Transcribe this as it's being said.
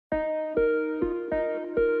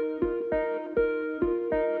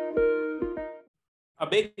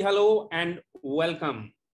big hello and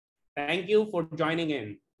welcome. Thank you for joining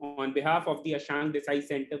in. On behalf of the Ashank Desai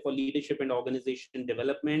Center for Leadership and Organization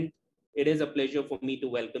Development, it is a pleasure for me to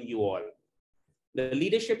welcome you all. The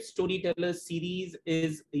Leadership Storytellers series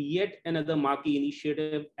is yet another marquee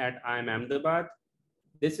initiative at IIMA Ahmedabad.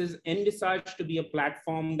 This is envisaged to be a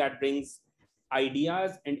platform that brings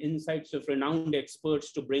ideas and insights of renowned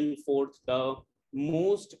experts to bring forth the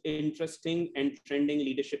most interesting and trending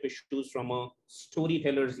leadership issues from a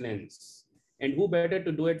storyteller's lens. And who better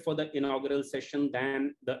to do it for the inaugural session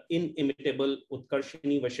than the inimitable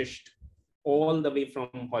Utkarshini Vashishtha, all the way from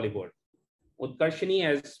Hollywood. Utkarshini,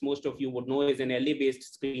 as most of you would know, is an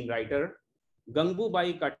LA-based screenwriter.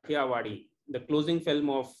 Gangubai Kathiawadi, the closing film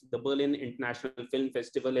of the Berlin International Film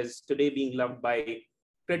Festival, is today being loved by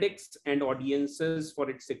critics and audiences for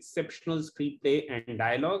its exceptional screenplay and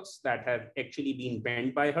dialogues that have actually been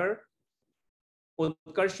penned by her.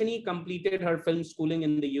 Utkarshini completed her film schooling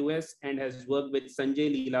in the US and has worked with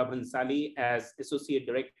Sanjay Leela Bhansali as associate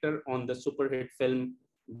director on the superhit film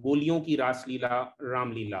Goliyon Ki Ras Leela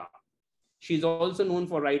Ram Leela. She's also known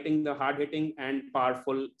for writing the hard-hitting and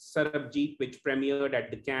powerful Sarabjit, which premiered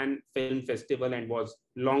at the Cannes Film Festival and was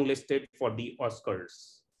longlisted for the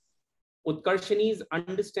Oscars. Utkarshini's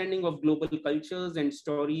understanding of global cultures and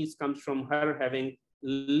stories comes from her having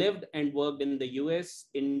lived and worked in the US,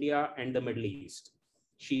 India, and the Middle East.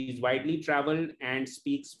 She's widely traveled and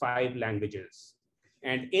speaks 5 languages.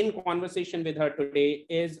 And in conversation with her today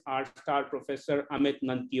is our star professor, Amit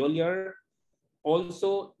Nantiolier.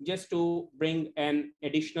 Also, just to bring an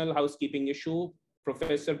additional housekeeping issue,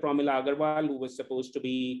 Professor Pramila Agarwal, who was supposed to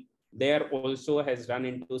be there, also has run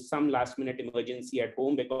into some last minute emergency at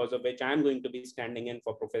home, because of which I'm going to be standing in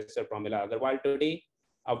for Professor Pramila Agarwal today.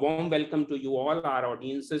 A warm welcome to you all, our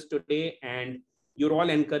audiences today, and you're all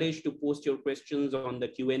encouraged to post your questions on the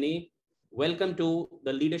Q&A. Welcome to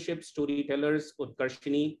the Leadership Storytellers,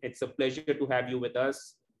 Utkarshini. It's a pleasure to have you with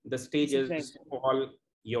us. The stage is all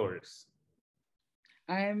yours.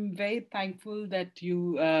 I am very thankful that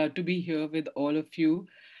you to be here with all of you.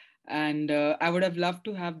 And I would have loved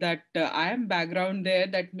to have that I am background there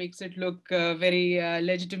that makes it look very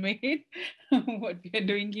legitimate, what we are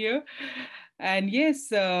doing here. And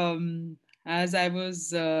yes, as I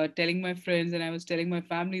was telling my friends and I was telling my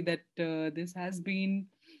family that this has been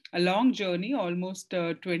a long journey, almost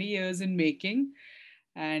 20 years in making.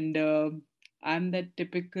 And I'm that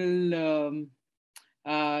typical,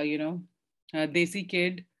 Desi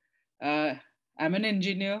kid. I'm an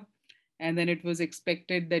engineer. And then it was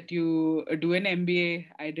expected that you do an MBA.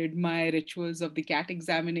 I did my rituals of the CAT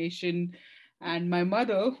examination. And my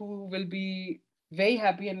mother, who will be very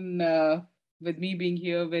happy and with me being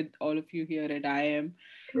here with all of you here at IIM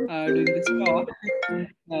doing this talk,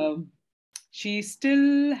 she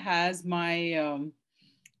still has my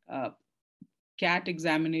CAT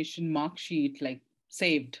examination mark sheet like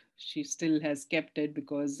saved. She still has kept it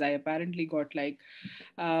because I apparently got like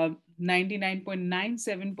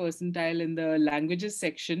 99.97 percentile in the languages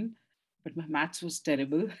section, but my maths was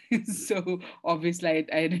terrible. So obviously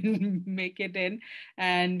I didn't make it in.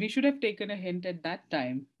 And we should have taken a hint at that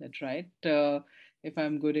time. That's right. If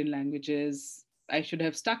I'm good in languages, I should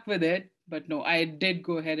have stuck with it. But no, I did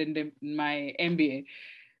go ahead and do my MBA.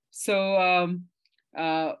 So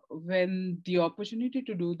when the opportunity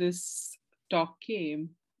to do this talk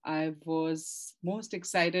came, I was most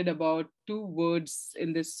excited about 2 words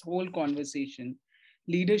in this whole conversation: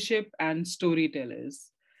 leadership and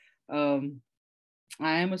storytellers. Um,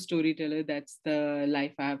 I am a storyteller. That's the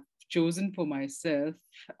life I've chosen for myself.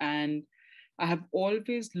 And I have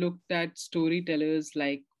always looked at storytellers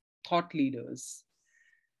like thought leaders.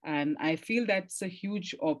 And I feel that's a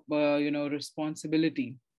huge,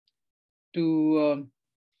 responsibility to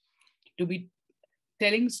be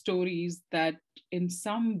telling stories that in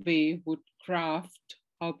some way would craft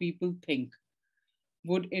how people think,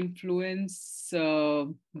 would influence their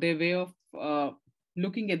way of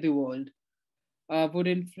looking at the world, would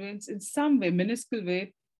influence in some way, minuscule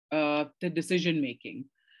way, the decision making.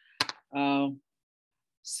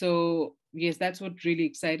 So yes, that's what really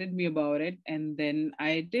excited me about it. And then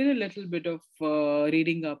I did a little bit of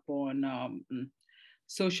reading up on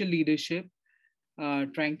social leadership,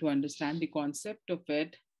 trying to understand the concept of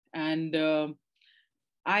it. And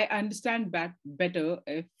I understand better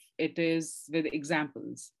if it is with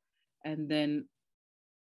examples. And then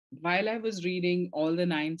while I was reading all the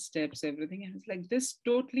 9 steps, everything, I was like, this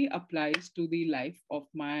totally applies to the life of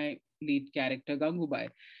my lead character, Gangubai.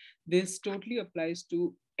 This totally applies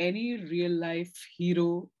to any real life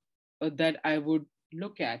hero that I would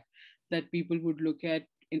look at, that people would look at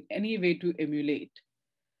in any way to emulate.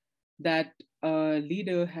 that a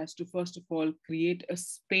leader has to, first of all, create a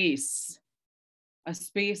space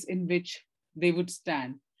in which they would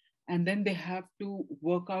stand. And then they have to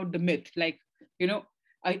work out the myth. Like, you know,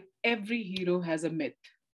 every hero has a myth.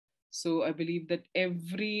 So I believe that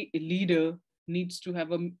every leader needs to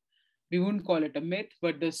have we wouldn't call it a myth,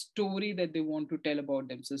 but the story that they want to tell about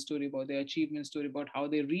themselves, story about their achievements, story about how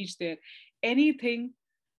they reach there, anything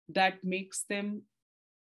that makes them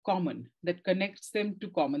common, that connects them to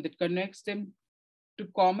common, that connects them to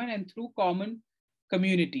common, and through common,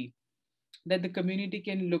 community, that the community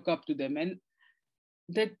can look up to them. And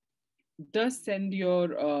that does send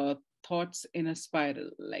your thoughts in a spiral,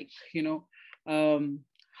 like,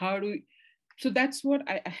 how do so that's what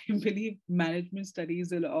I believe management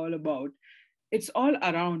studies are all about. It's all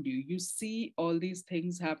around you. You see all these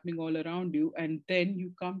things happening all around you, and then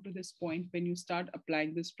you come to this point when you start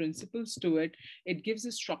applying these principles to it. It gives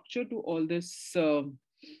a structure to all this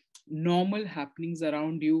normal happenings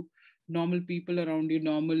around you, normal people around you,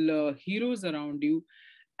 normal heroes around you.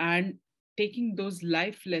 And taking those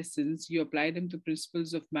life lessons, you apply them to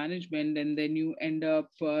principles of management, and then you end up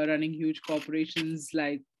running huge corporations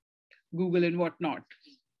like Google and whatnot.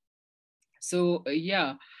 So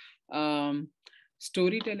yeah, um,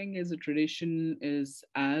 storytelling as a tradition is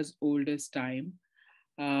as old as time.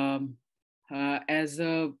 Um, as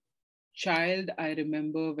a child, I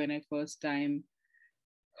remember when I first time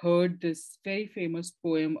heard this very famous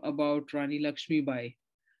poem about Rani Lakshmi Bai.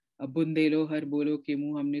 बुंदेलो हर बोलो के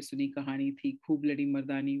मुंह हमने सुनी कहानी थी, खूब लड़ी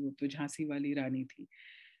मर्दानी वो तो झांसी वाली रानी थी.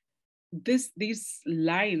 These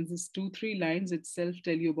lines, these 2-3 lines itself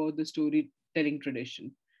tell you about the storytelling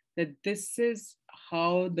tradition. That this is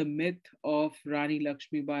how the myth of Rani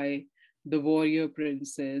Lakshmi Bai, the warrior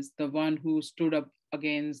princess, the one who stood up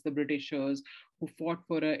against the Britishers, who fought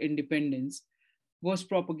for her independence, was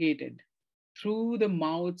propagated through the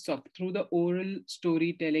through the oral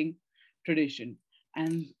storytelling tradition.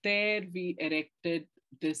 And there we erected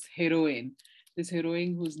this heroine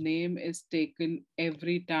whose name is taken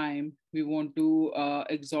every time we want to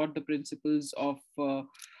exhort the principles of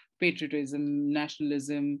patriotism,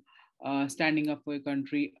 nationalism, standing up for your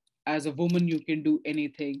country. As a woman, you can do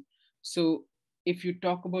anything. So if you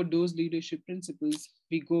talk about those leadership principles,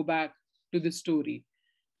 we go back to the story.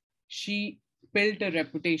 She built a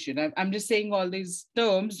reputation. I'm just saying all these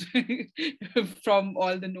terms from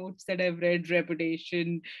all the notes that I've read: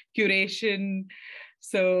 reputation, curation.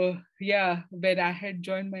 So yeah, when I had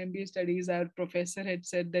joined my MBA studies, our professor had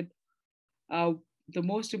said that uh, the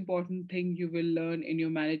most important thing you will learn in your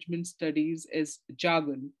management studies is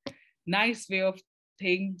jargon, nice way of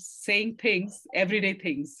saying things, everyday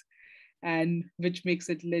things, and which makes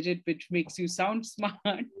it legit, which makes you sound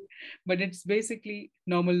smart, but it's basically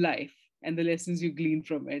normal life and the lessons you glean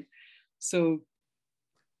from it. So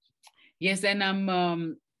yes, and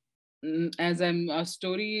as I'm a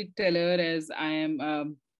storyteller, as I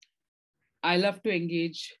am, I love to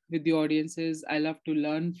engage with the audiences. I love to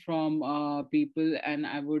learn from people, and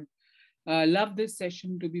I would love this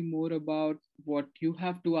session to be more about what you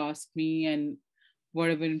have to ask me and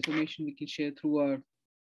whatever information we can share through our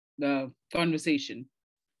the conversation.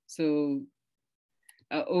 So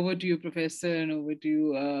over to you, Professor, and over to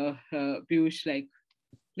you, Piyush. Like,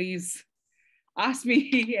 please ask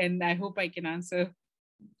me, and I hope I can answer.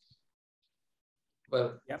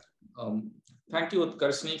 Well, yeah. Thank you,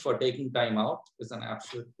 Utkarshini, for taking time out. It's an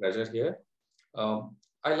absolute pleasure here.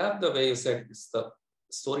 I love the way you said the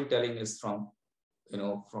storytelling is from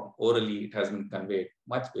orally, it has been conveyed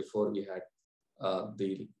much before we had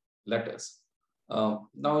the letters.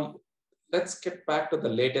 Now, let's get back to the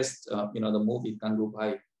latest, the movie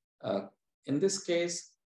Gangubai. In this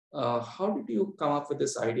case, how did you come up with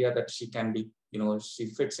this idea that she can be, she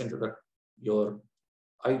fits into your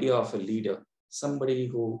idea of a leader, somebody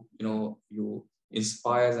who, you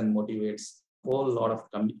inspires and motivates a whole lot of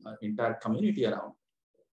entire community around?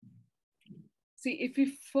 See, if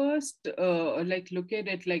we first look at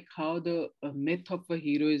it, like how the myth of a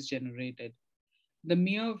hero is generated, the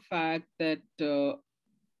mere fact that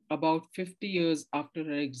about 50 years after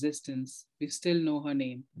her existence, we still know her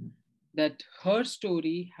name, that her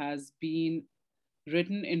story has been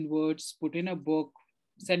written in words, put in a book,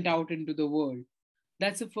 sent out into the world.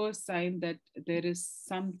 That's the first sign that there is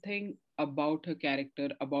something about her character,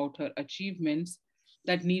 about her achievements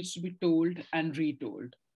that needs to be told and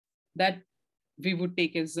retold. That we would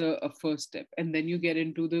take as a first step. And then you get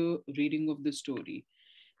into the reading of the story.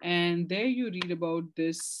 And there you read about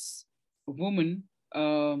this woman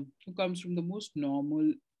who comes from the most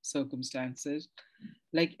normal circumstances.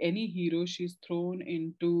 Like any hero, she's thrown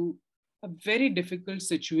into a very difficult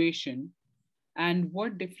situation And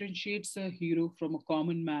what differentiates a hero from a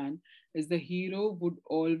common man is the hero would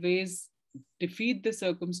always defeat the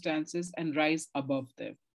circumstances and rise above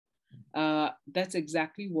them. That's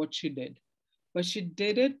exactly what she did. But she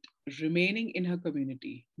did it remaining in her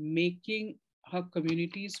community, making her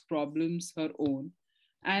community's problems her own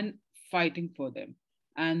and fighting for them.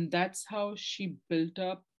 And that's how she built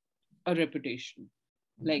up a reputation.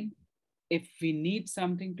 Like, if we need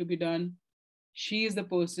something to be done, she is the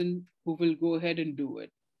person who will go ahead and do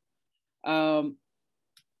it. Um,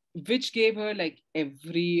 which gave her, like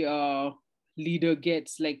every leader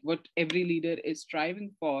gets, like what every leader is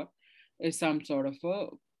striving for is some sort of a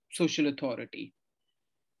social authority.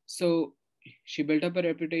 So she built up a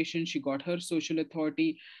reputation, she got her social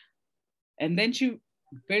authority, and then she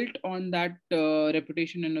built on that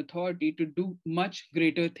reputation and authority to do much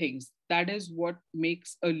greater things. That is what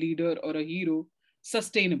makes a leader or a hero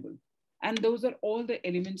sustainable. And those are all the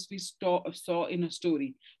elements we saw in a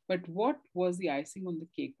story. But what was the icing on the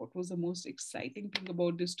cake? What was the most exciting thing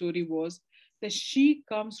about this story was that she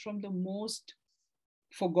comes from the most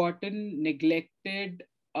forgotten, neglected,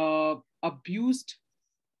 abused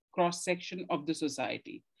cross section of the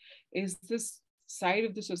society. Is this side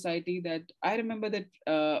of the society that I remember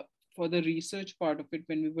that for the research part of it,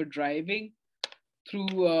 when we were driving through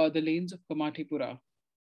the lanes of Kamathipura,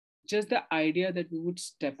 just the idea that we would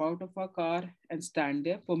step out of our car and stand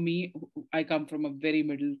there. For me, I come from a very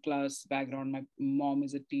middle class background. My mom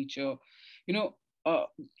is a teacher, you know, uh,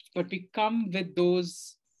 but we come with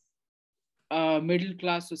those middle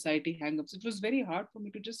class society hangups. It was very hard for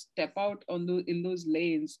me to just step out on in those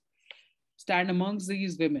lanes, stand amongst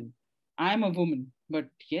these women. I'm a woman, but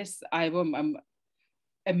yes, I'm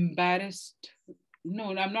embarrassed.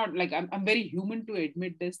 No, I'm not, like, I'm very human to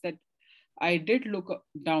admit this, that I did look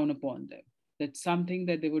down upon them. That something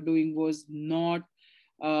that they were doing was not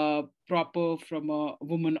proper from a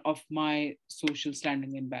woman of my social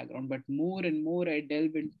standing and background. But more and more I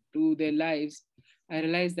delve into their lives, I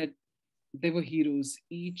realized that they were heroes.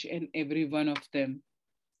 Each and every one of them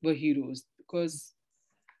were heroes, because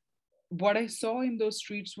what I saw in those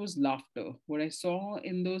streets was laughter. What I saw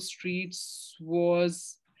in those streets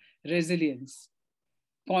was resilience,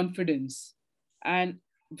 confidence. And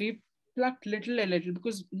we plucked little and little,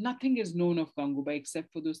 because nothing is known of Gangubai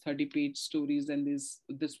except for those 30-page stories and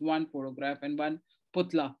this one photograph and one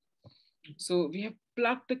putla. So we have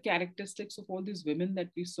plucked the characteristics of all these women that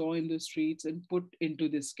we saw in the streets and put into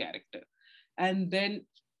this character. And then,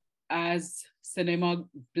 as cinema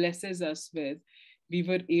blesses us with, we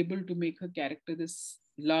were able to make her character this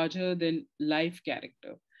larger than life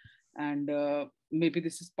character. And maybe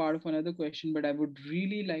this is part of another question, but I would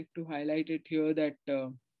really like to highlight it here that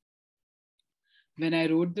when I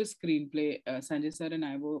wrote the screenplay, Sanjay sir and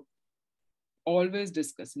I were always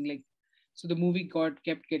discussing, like, so the movie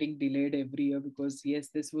kept getting delayed every year, because yes,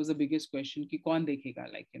 this was the biggest question: ki kaun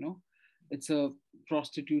dekhega? Like, it's a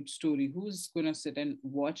prostitute story. Who's gonna sit and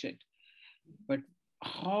watch it? But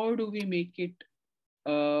how do we make it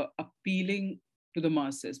appealing to the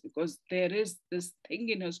masses? Because there is this thing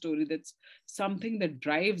in her story that's something that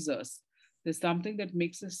drives us. There's something that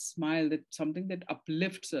makes us smile. That something that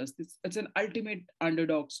uplifts us. It's an ultimate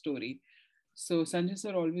underdog story. So Sanjay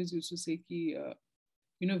sir always used to say, ki,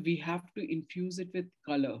 we have to infuse it with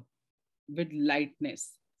color, with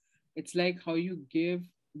lightness. It's like how you give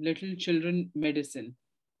little children medicine.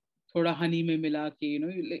 Thoda honey mein mila ke,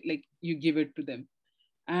 like you give it to them.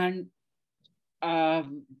 And uh,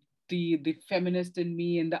 the feminist in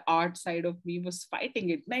me and the art side of me was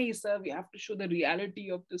fighting it. Nahi, sir, we have to show the reality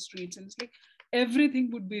of the streets. And it's like everything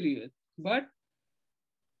would be real, but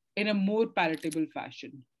in a more palatable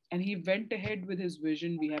fashion. And he went ahead with his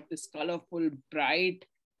vision. We have this colorful, bright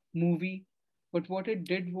movie. But what it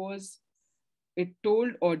did was, it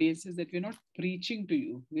told audiences that we're not preaching to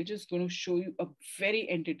you. We're just going to show you a very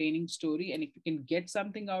entertaining story. And if you can get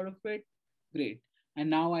something out of it, great. And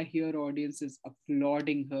now I hear audiences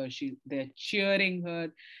applauding her. They're cheering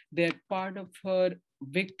her. They're part of her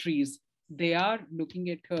victories. They are looking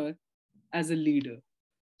at her as a leader.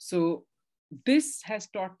 So this has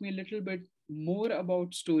taught me a little bit more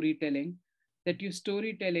about storytelling, that your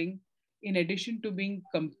storytelling, in addition to being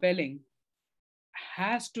compelling,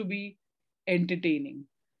 has to be entertaining.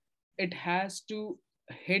 It has to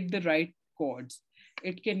hit the right chords.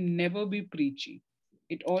 It can never be preachy.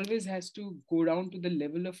 It always has to go down to the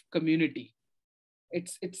level of community.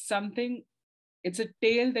 It's something, it's a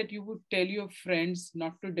tale that you would tell your friends,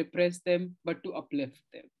 not to depress them, but to uplift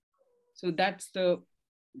them. So that's the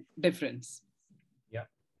difference. Yeah,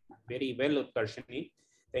 very well, Utkarshini.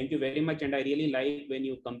 Thank you very much. And I really like when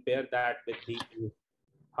you compare that with the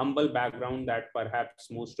humble background that perhaps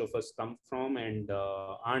most of us come from, and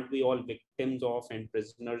aren't we all victims of and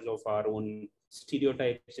prisoners of our own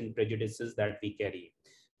stereotypes and prejudices that we carry?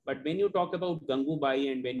 But when you talk about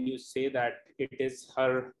Gangubai and when you say that it is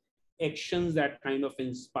her actions that kind of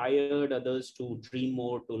inspired others to dream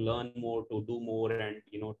more, to learn more, to do more, and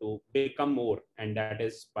to become more, and that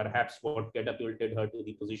is perhaps what catapulted her to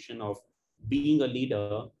the position of being a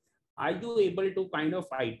leader, are you able to kind of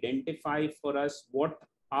identify for us what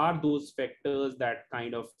are those factors that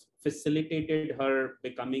kind of facilitated her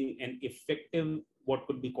becoming an effective, what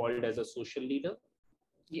could be called as a social leader?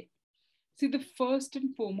 Yeah. See, the first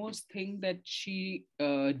and foremost thing that she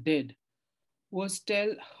did was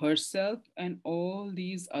tell herself and all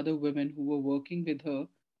these other women who were working with her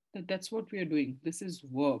that that's what we are doing. This is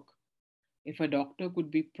work. If a doctor could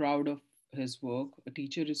be proud of his work, a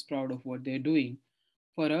teacher is proud of what they're doing.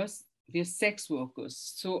 For us, we're sex workers.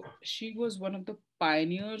 So she was one of the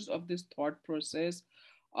pioneers of this thought process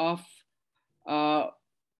of uh,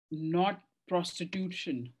 not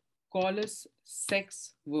prostitution. Call us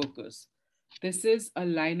sex workers. This is a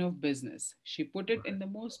line of business. She put it in the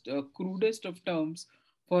most crudest of terms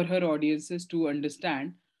for her audiences to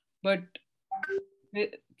understand, but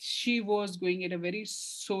she was going at a very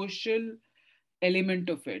social element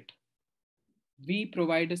of it. We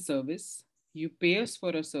provide a service, you pay us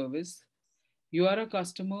for a service, you are a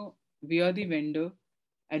customer, we are the vendor,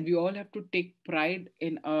 and we all have to take pride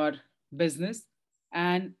in our business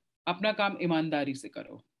and apna kaam imandari se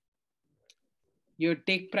karo. You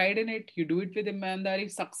take pride in it, you do it with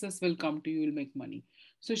imandari, success will come to you, you'll make money.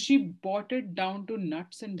 So she brought it down to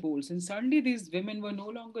nuts and bolts, and suddenly these women were no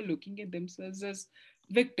longer looking at themselves as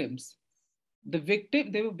victims.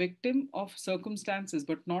 They were victim of circumstances,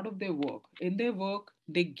 but not of their work. In their work,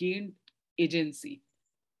 they gained agency.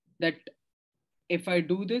 That if I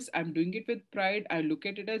do this, I'm doing it with pride. I look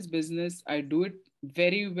at it as business. I do it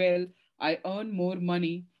very well. I earn more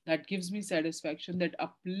money. That gives me satisfaction. That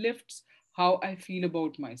uplifts how I feel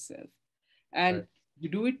about myself. And Right. you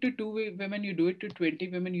do it to women, you do it to 20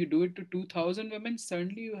 women, you do it to 2,000 women.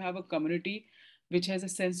 Suddenly, you have a community which has a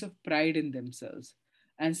sense of pride in themselves.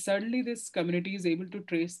 And suddenly, this community is able to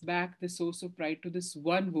trace back the source of pride to this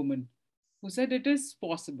one woman who said it is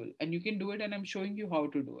possible and you can do it, and I'm showing you how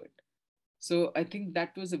to do it. So I think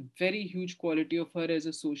that was a very huge quality of her as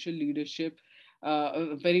a social leadership,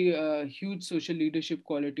 a very huge social leadership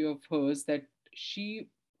quality of hers, that she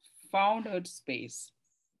found her space.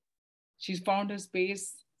 She found her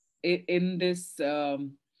space in this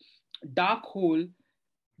dark hole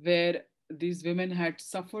where these women had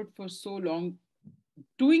suffered for so long,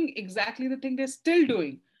 doing exactly the thing they're still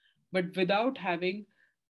doing, but without having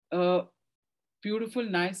a beautiful,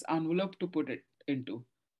 nice envelope to put it into,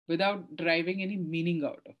 without driving any meaning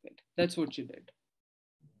out of it. That's what she did.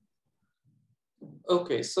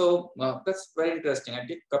 Okay, so that's very interesting. I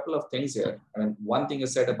did a couple of things here. I mean, one thing you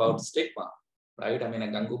said about stigma, right? I mean, a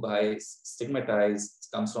Gangubai is stigmatized,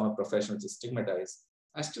 comes from a profession which is stigmatized,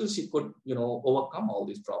 and still she could, overcome all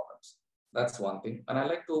these problems. That's one thing. And I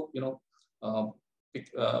like to,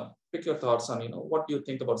 pick your thoughts on, what do you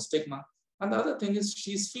think about stigma? And the other thing is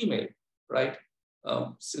she's female, right?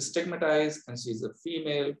 She's stigmatized and she's a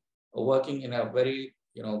female working in a very,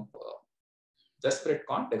 desperate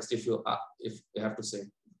context, if you have to say.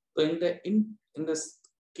 So in this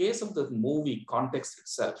case of the movie context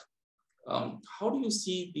itself, how do you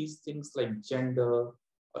see these things like gender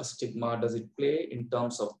or stigma? Does it play in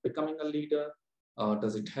terms of becoming a leader?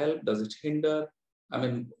 Does it help? Does it hinder? I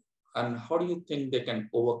mean, and how do you think they can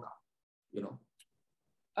overcome? You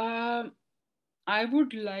know. Um, I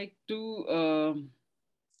would like to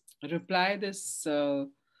reply this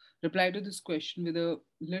reply to this question with a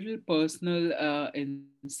little personal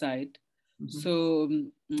insight. Mm-hmm. So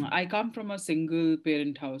I come from a single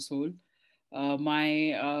parent household.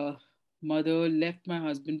 My mother left my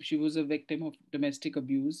husband. She was a victim of domestic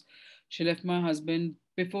abuse. She left my husband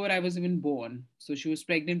before I was even born. So she was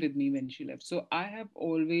pregnant with me when she left. So I have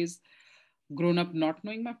always grown up not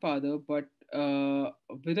knowing my father, but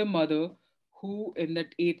with a mother who, in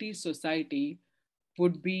that 80s society,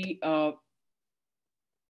 would be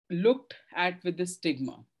looked at with the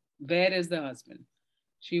stigma. Where is the husband?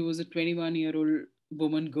 She was a 21-year-old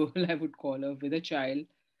woman, girl, I would call her, with a child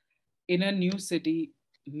in a new city,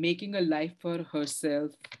 making a life for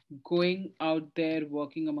herself, going out there,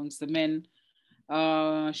 working amongst the men.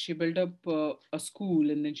 She built up a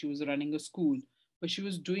school and then she was running a school, but she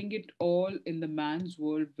was doing it all in the man's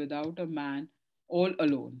world without a man, all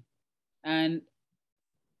alone. And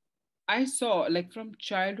I saw, like from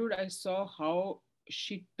childhood, I saw how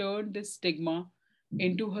she turned this stigma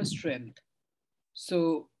into her strength.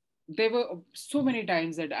 So there were so many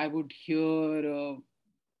times that I would hear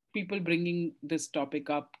people bringing this topic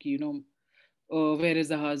up, where is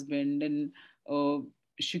the husband? And uh,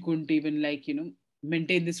 she couldn't even, like,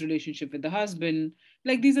 maintain this relationship with the husband.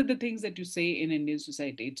 Like, these are the things that you say in Indian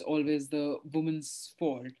society. It's always the woman's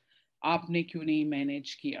fault. Aapne kyun nahi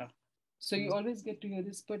manage kiya? So you always get to hear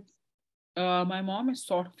this. But my mom is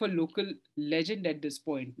sort of a local legend at this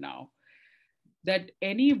point now, that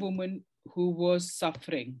any woman who was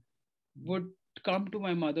suffering would come to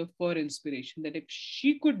my mother for inspiration, that if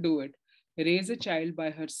she could do it, raise a child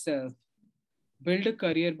by herself, build a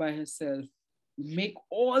career by herself, make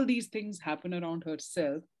all these things happen around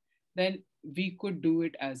herself, then we could do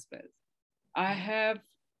it as well. I have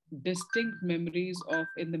distinct memories of,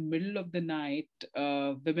 in the middle of the night,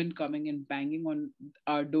 women coming and banging on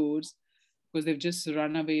our doors because they've just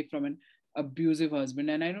run away from an abusive husband.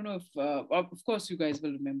 And I don't know if, of course, you guys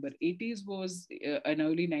will remember, 80s was, and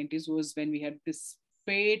early 90s was when we had this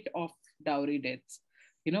spate of dowry deaths,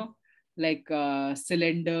 you know, like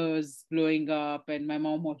cylinders blowing up. And my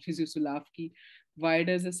mom always used to laugh, ki, why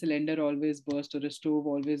does a cylinder always burst or a stove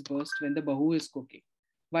always burst when the bahu is cooking?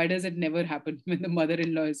 Why does it never happen when the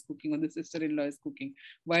mother-in-law is cooking or the sister-in-law is cooking?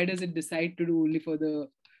 Why does it decide to do only for the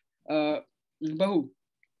uh, bahu?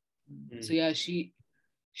 So yeah, she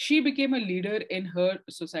became a leader in her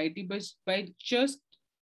society by just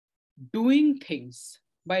doing things,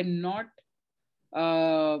 by not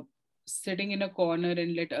uh, sitting in a corner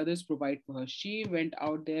and let others provide for her. She went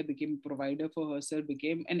out there, became a provider for herself,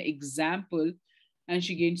 became an example, and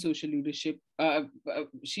she gained social leadership.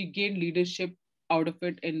 She gained leadership out of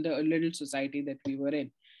it in the little society that we were in.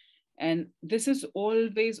 And this has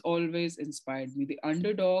always inspired me. The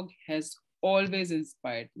underdog has always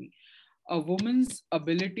inspired me. A woman's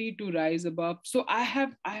ability to rise above. So I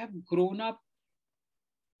have grown up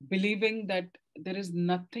believing that there is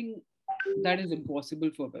nothing that is impossible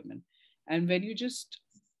for women. And when you just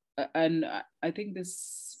and I think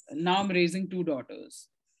this, now I'm raising two daughters,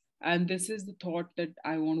 and this is the thought that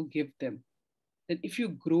I want to give them, that if you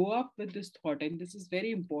grow up with this thought, and this is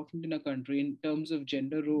very important in a country in terms of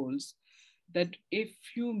gender roles, that if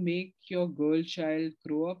you make your girl child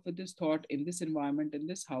grow up with this thought in this environment, in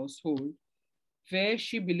this household, where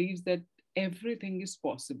she believes that everything is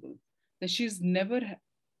possible, that she's never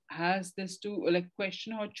has this to, like,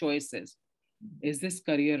 question her choices. Is this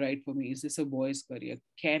career right for me? Is this a boy's career?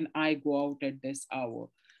 Can I go out at this hour?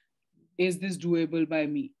 Is this doable by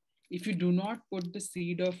me? If you do not put the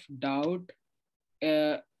seed of doubt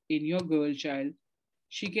uh, in your girl child,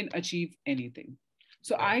 she can achieve anything.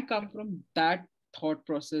 So I come from that thought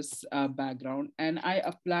process background, and I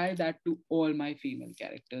apply that to all my female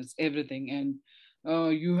characters, everything.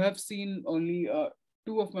 And you have seen only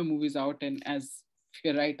two of my movies out, and as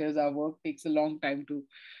writers, our work takes a long time to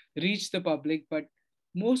reach the public. But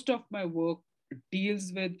most of my work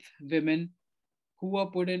deals with women who are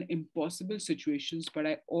put in impossible situations, but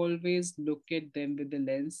I always look at them with the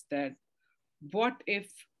lens that, what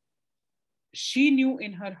if she knew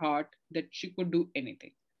in her heart that she could do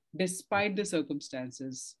anything despite the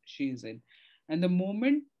circumstances she is in? And the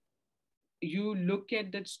moment you look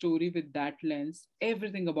at that story with that lens,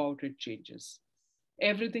 everything about it changes.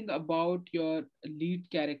 Everything about your lead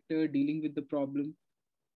character dealing with the problem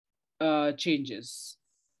changes.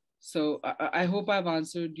 So I hope I've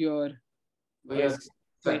answered your Yes,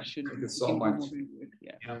 question. thank you We so can go much. more into it.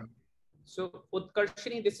 Yeah. Yeah. So,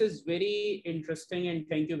 Utkarshini, this is very interesting, and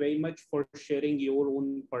thank you very much for sharing your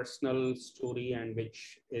own personal story, and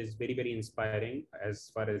which is very, very inspiring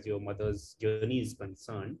as far as your mother's journey is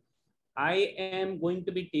concerned. I am going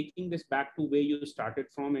to be taking this back to where you started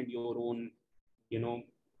from and your own, you know,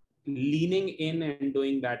 leaning in and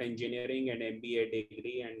doing that engineering and MBA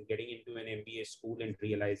degree and getting into an MBA school and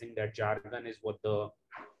realizing that jargon is what the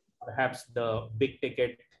perhaps the big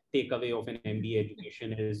ticket takeaway of an MBA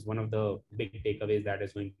education is. One of the big takeaways that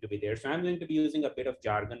is going to be there. So I'm going to be using a bit of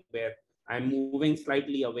jargon where I'm moving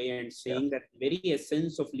slightly away and Yeah. saying that very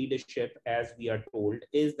essence of leadership, as we are told,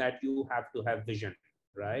 is that you have to have vision,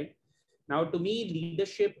 right? Now, to me,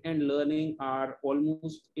 leadership and learning are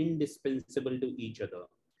almost indispensable to each other.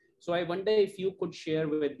 So I wonder if you could share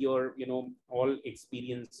with your, all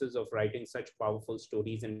experiences of writing such powerful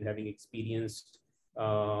stories and having experienced,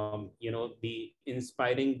 the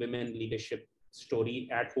inspiring women leadership story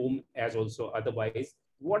at home as also otherwise.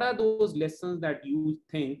 What are those lessons that you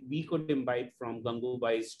think we could imbibe from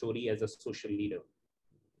Gangubai's story as a social leader?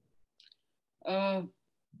 Uh,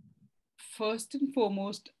 First and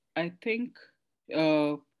foremost, I think,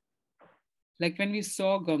 uh, like when we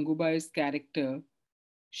saw Gangubai's character,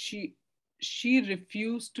 she she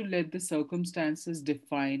refused to let the circumstances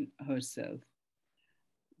define herself.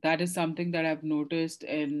 That is something that I've noticed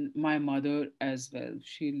in my mother as well.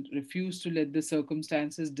 She refused to let the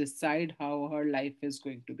circumstances decide how her life is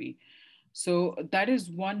going to be. So that is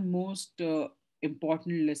one most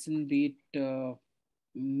important lesson, be it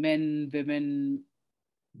men, women,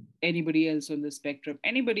 anybody else on the spectrum,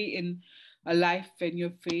 anybody in a life when you're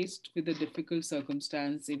faced with a difficult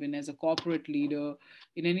circumstance, even as a corporate leader,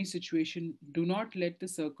 in any situation, do not let the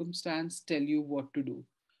circumstance tell you what to do.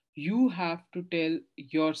 You have to tell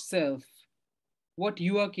yourself what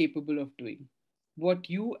you are capable of doing, what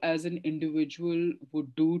you as an individual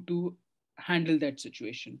would do to handle that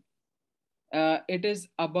situation. It is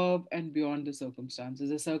above and beyond the circumstances.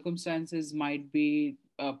 The circumstances might be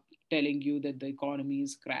telling you that the economy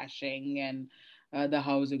is crashing and the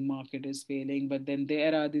housing market is failing, but then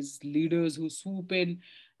there are these leaders who swoop in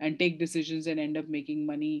and take decisions and end up making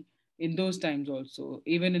money in those times also.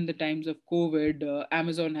 Even in the times of COVID,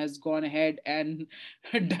 Amazon has gone ahead and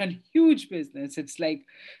done huge business. It's like,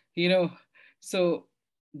 you know, so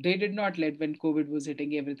they did not let when COVID was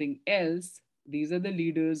hitting everything else. These are the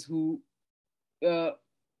leaders who uh,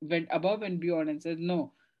 went above and beyond and said,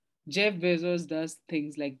 no, Jeff Bezos does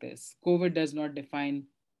things like this. COVID does not define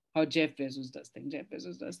how Jeff Bezos does things. Jeff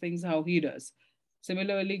Bezos does things how he does.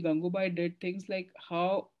 Similarly, Gangubai did things like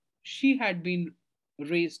how she had been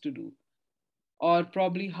raised to do, or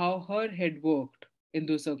probably how her head worked in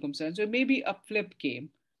those circumstances. Or maybe a flip came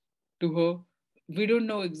to her. We don't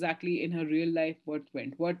know exactly in her real life what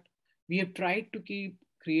went. What we have tried to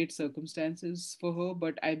create circumstances for her,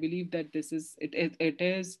 but I believe that this is it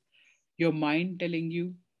is your mind telling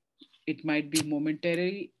you. It might be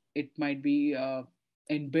momentary. It might be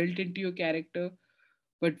inbuilt into your character.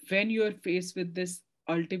 But when you are faced with this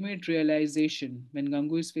ultimate realization, when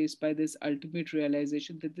Gangu is faced by this ultimate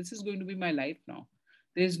realization that this is going to be my life now,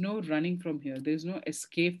 there's no running from here, there's no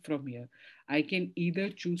escape from here. I can either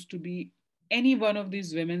choose to be any one of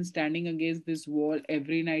these women standing against this wall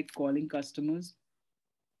every night calling customers,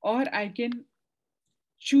 or I can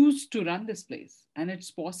choose to run this place. And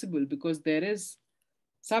it's possible because there is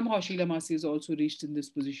somehow Sheila Masi has also reached in this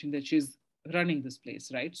position that she's running this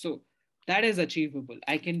place, right? So that is achievable.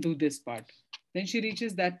 I can do this part. Then she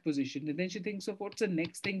reaches that position and then she thinks of what's the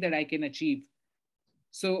next thing that I can achieve.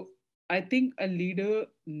 So I think a leader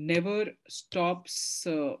never stops.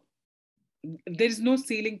 There is no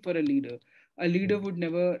ceiling for a leader. A leader would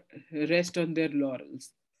never rest on their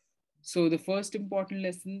laurels. So the first important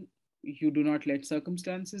lesson, you do not let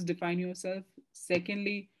circumstances define yourself.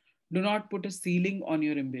 Secondly, do not put a ceiling on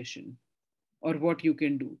your ambition or what you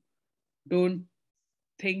can do. Don't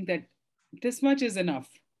think that this much is enough.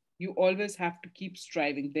 You always have to keep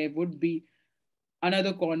striving. There would be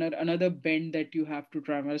another corner, another bend that you have to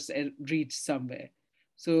traverse and reach somewhere.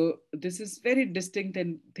 So this is very distinct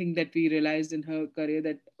and thing that we realized in her career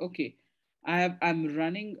that okay, I'm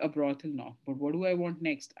running a brothel now, but what do I want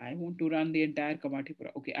next? I want to run the entire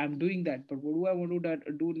Kamatipura. Okay, I'm doing that, but what do I want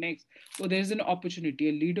to do next? So there's an opportunity.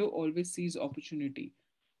 A leader always sees opportunity.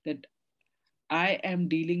 That I am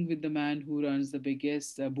dealing with the man who runs the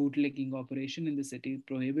biggest bootlegging operation in the city.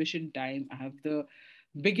 Prohibition time. I have the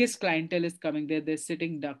biggest clientele is coming there. They're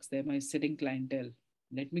sitting ducks. They're my sitting clientele.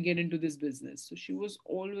 Let me get into this business. So she was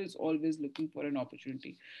always, always looking for an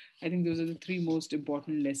opportunity. I think those are the three most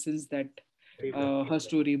important lessons that her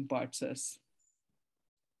story imparts us.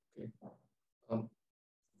 Okay. Um,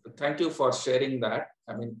 Thank you for sharing that.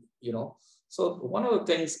 I mean, so one of the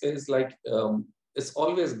things is like, it's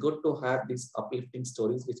always good to have these uplifting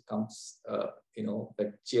stories which comes,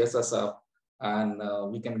 that cheers us up, and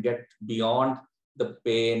we can get beyond the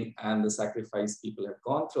pain and the sacrifice people have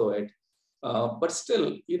gone through it. But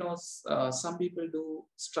still, some people do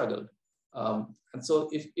struggle. And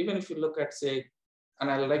so even if you look at, say, and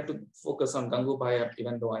I like to focus on Gangubai,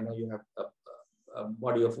 even though I know you have a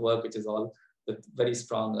body of work which is all with very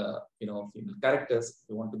strong, female characters.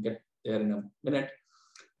 We want to get there in a minute.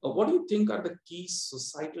 What do you think are the key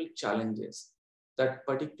societal challenges that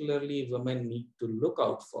particularly women need to look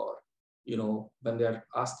out for, when they're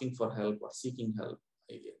asking for help or seeking help,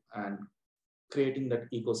 and creating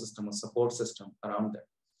that ecosystem or support system around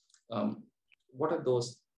them? What are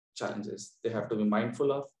those challenges they have to be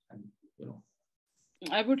mindful of? And,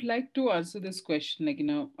 I would like to answer this question like in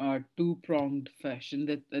a two-pronged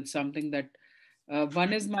fashion. That's something that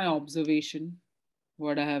one is my observation,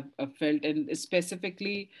 what I have felt, and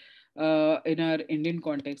specifically in our Indian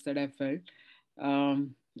context that I felt.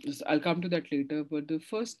 I'll come to that later. But the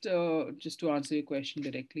first, just to answer your question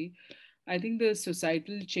directly, I think the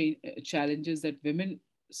societal challenges that women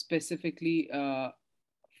specifically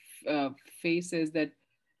face is that,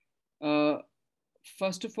 uh,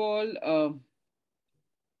 first of all,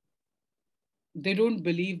 they don't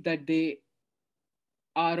believe that they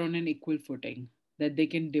are on an equal footing, that they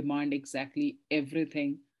can demand exactly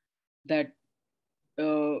everything that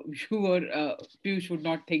you or Piyush would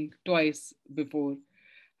not think twice before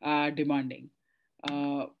demanding.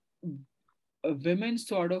 Uh, Women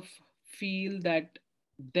sort of feel that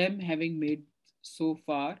them having made so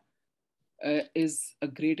far is a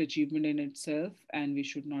great achievement in itself, and we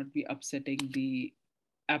should not be upsetting the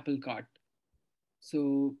apple cart.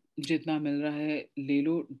 So, jitna mil raha hai, le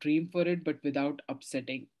lo, dream for it, but without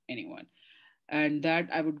upsetting anyone. And that,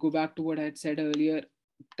 I would go back to what I had said earlier,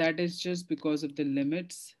 that is just because of the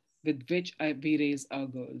limits with which we raise our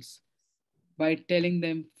girls, by telling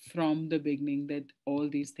them from the beginning that all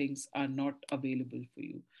these things are not available for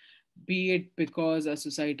you. Be it because a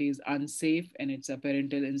society is unsafe and it's a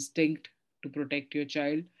parental instinct to protect your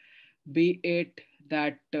child, be it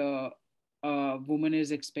that a woman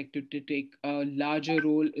is expected to take a larger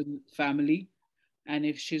role in family, and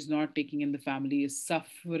if she's not taking in, the family is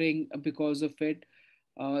suffering because of it.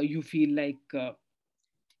 You feel like a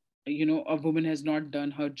woman has not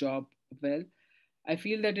done her job well. I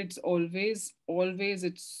feel that it's always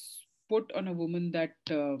it's put on a woman that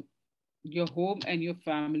your home and your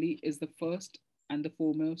family is the first and the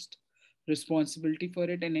foremost responsibility for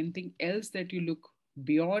it, and anything else that you look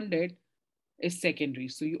beyond it is secondary.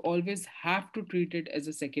 So you always have to treat it as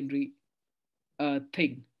a secondary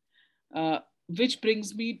thing. Uh, which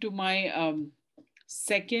brings me to my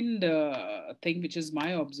second thing, which is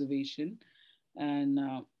my observation, and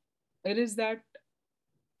it is that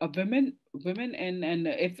women, and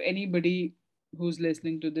if anybody who's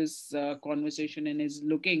listening to this conversation and is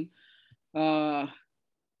looking uh,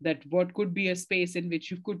 that what could be a space in which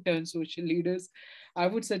you could turn social leaders, I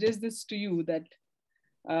would suggest this to you, that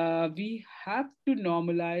we have to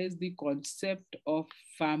normalize the concept of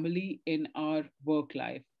family in our work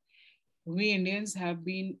life. We Indians have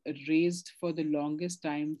been raised for the longest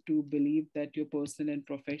time to believe that your personal and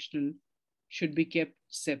professional should be kept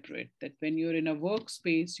separate. That when you're in a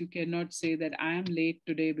workspace, you cannot say that I am late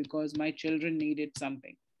today because my children needed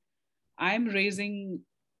something. I'm raising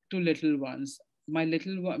two little ones.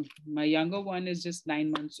 My younger one is just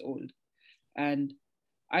 9 months old. And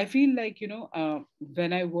I feel like,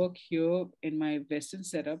 when I work here in my Western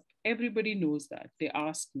setup, everybody knows that. They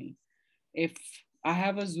ask me if I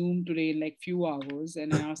have a Zoom today in like few hours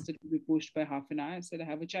and I asked it to be pushed by half an hour. I said I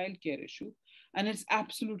have a childcare issue, and it's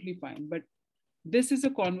absolutely fine. But this is a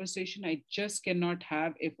conversation I just cannot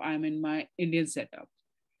have if I'm in my Indian setup.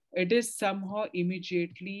 It is somehow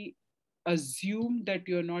immediately assumed that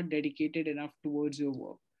you're not dedicated enough towards your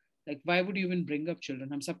work. Like, why would you even bring up children?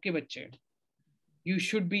 Hum sabke bacche hain. You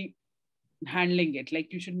should be handling it.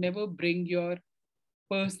 Like, you should never bring your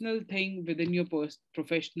personal thing within your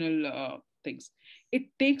professional things. It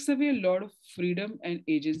takes away a lot of freedom and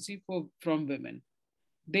agency from women.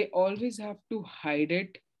 They always have to hide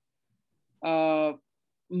it, uh,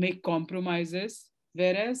 make compromises.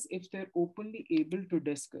 Whereas if they're openly able to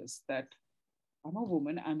discuss that, I'm a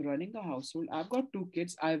woman, I'm running a household, I've got two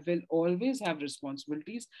kids, I will always have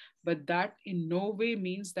responsibilities, but that in no way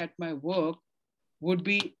means that my work would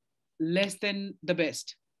be less than the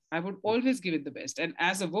best. I would always give it the best. And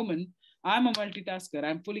as a woman, I'm a multitasker,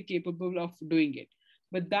 I'm fully capable of doing it.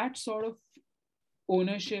 But that sort of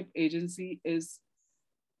ownership agency is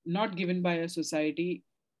not given by a society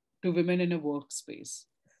to women in a workspace.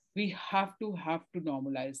 We have to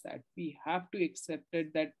normalize that. We have to accept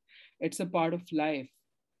it that it's a part of life,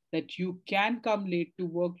 that you can come late to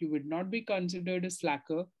work. You would not be considered a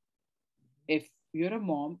slacker. If you're a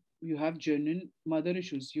mom, you have genuine mother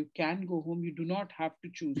issues, you can go home. You do not have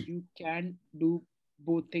to choose. You can do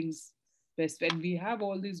both things best. And we have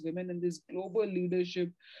all these women in these global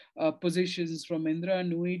leadership positions, from Indra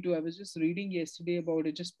Nui to, I was just reading yesterday about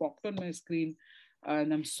it, just popped on my screen.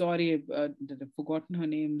 And I'm sorry, that I've forgotten her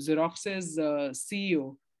name, Xerox's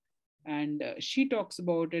CEO. And she talks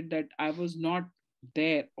about it that I was not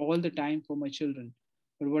there all the time for my children,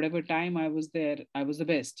 but whatever time I was there, I was the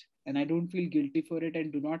best, and I don't feel guilty for it,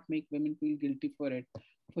 and do not make women feel guilty for it,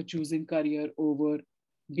 for choosing career over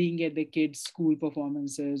being at the kids school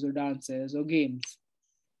performances or dances or games.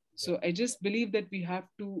 So I just believe that we have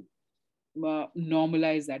to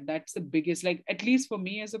normalize that. That's the biggest, like, at least for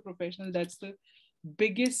me as a professional, that's the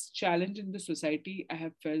biggest challenge in the society. I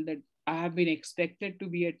have felt that I have been expected to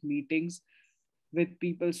be at meetings with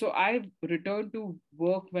people. So I returned to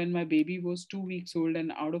work when my baby was 2 weeks old,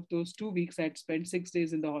 and out of those 2 weeks, I had spent 6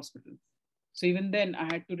 days in the hospital. So even then, I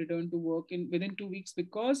had to return to work in within 2 weeks,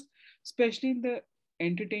 because, especially in the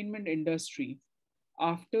entertainment industry,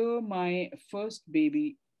 after my first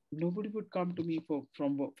baby, nobody would come to me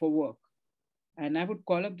for work. And I would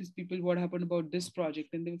call up these people, what happened about this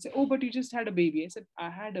project? And they would say, oh, but you just had a baby. I said, I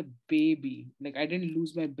had a baby. Like, I didn't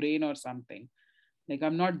lose my brain or something. Like,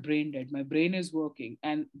 I'm not brain dead. My brain is working.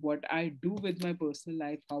 And what I do with my personal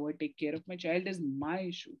life, how I take care of my child is my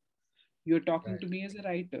issue. You're talking Right. to me as a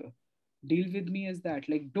writer. Deal with me as that.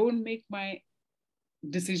 Like, don't make my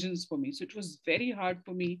decisions for me. So it was very hard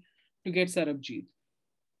for me to get Sarabjit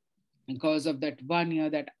because of that 1 year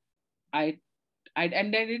that I and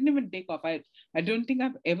I didn't even take off. I don't think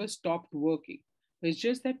I've ever stopped working. It's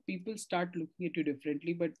just that people start looking at you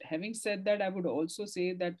differently. But having said that, I would also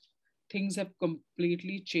say that things have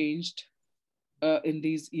completely changed in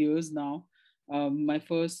these years now. My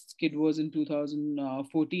first kid was in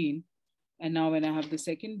 2014, and now when I have the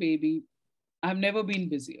second baby, I've never been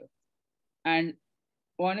busier. And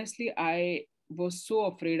honestly, I was so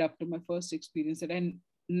afraid after my first experience that I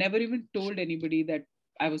never even told anybody that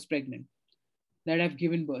I was pregnant, that I've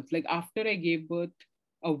given birth. Like after I gave birth,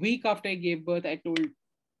 a week after I gave birth, I told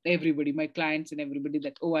everybody, my clients and everybody,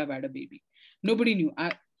 that, oh, I've had a baby. Nobody knew.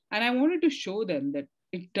 And I wanted to show them that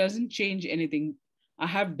it doesn't change anything. I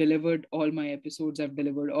have delivered all my episodes, I've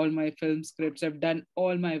delivered all my film scripts, I've done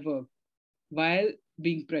all my work while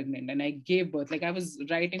being pregnant, and I gave birth. Like I was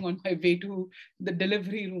writing on my way to the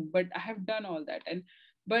delivery room, but I have done all that. And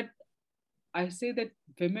but I say that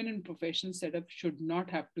women in professional setup should not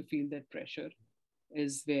have to feel that pressure,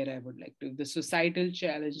 is where I would like to. The societal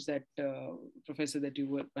challenge that professor that you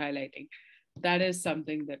were highlighting, that is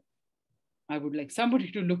something that I would like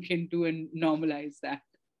somebody to look into and normalize that.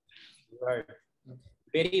 Right.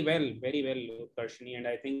 Very well, Karshini. And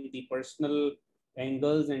I think the personal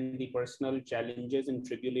angles and the personal challenges and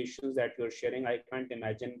tribulations that you're sharing, I can't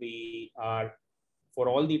imagine we are, for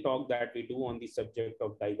all the talk that we do on the subject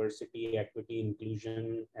of diversity, equity,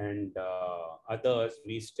 inclusion, and others,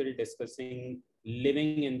 we still discussing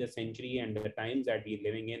living in the century and the times that we're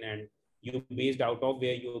living in. And you based out of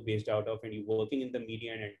where you're based out of, and you're working in the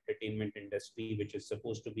media and entertainment industry, which is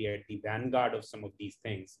supposed to be at the vanguard of some of these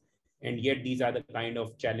things. And yet these are the kind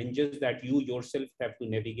of challenges that you yourself have to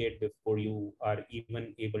navigate before you are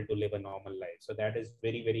even able to live a normal life. So that is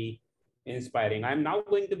very inspiring. I'm now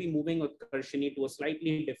going to be moving with Karshini to a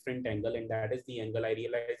slightly different angle, and that is the angle I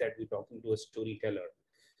realize that we're talking to a storyteller.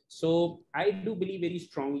 So I do believe very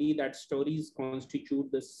strongly that stories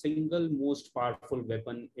constitute the single most powerful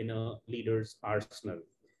weapon in a leader's arsenal.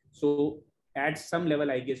 So at some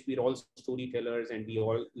level, I guess we're all storytellers and we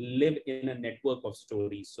all live in a network of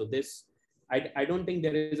stories. So I don't think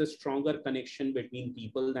there is a stronger connection between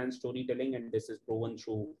people than storytelling, and this is proven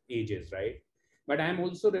through ages, right? But I'm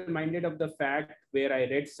also reminded of the fact where I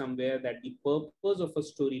read somewhere that the purpose of a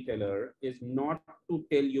storyteller is not to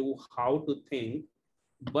tell you how to think,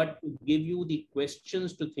 but to give you the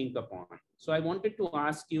questions to think upon. So I wanted to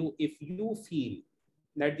ask you if you feel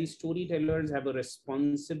that the storytellers have a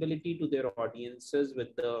responsibility to their audiences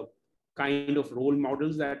with the kind of role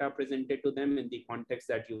models that are presented to them in the context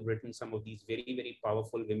that you've written some of these very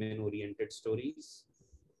powerful women oriented stories.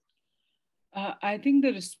 I think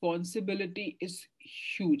the responsibility is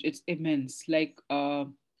huge. It's immense. Like uh,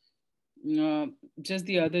 just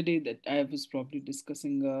the other day that I was probably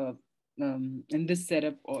discussing in this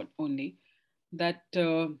setup only that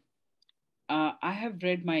I have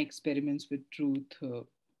read My Experiments with Truth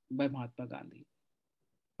by Mahatma Gandhi.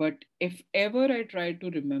 But if ever I try to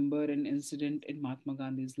remember an incident in Mahatma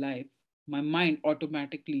Gandhi's life, my mind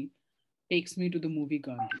automatically takes me to the movie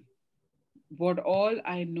Gandhi. What all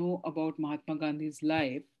I know about Mahatma Gandhi's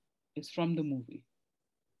life is from the movie.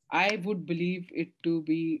 I would believe it to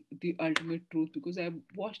be the ultimate truth because I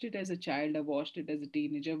watched it as a child, I watched it as a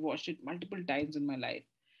teenager, I've watched it multiple times in my life.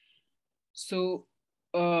 So,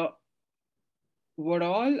 uh, what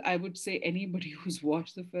all I would say, anybody who's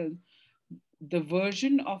watched the film, the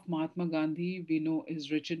version of Mahatma Gandhi we know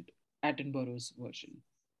is Richard Attenborough's version,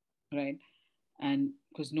 right? And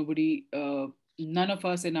because none of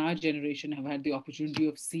us in our generation have had the opportunity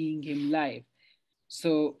of seeing him live.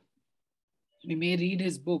 So we may read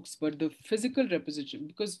his books, but the physical representation,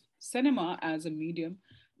 because cinema as a medium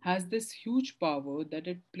has this huge power that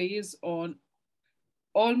it plays on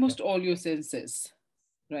almost all your senses,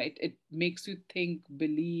 right? It makes you think,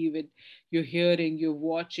 believe it. You're hearing, you're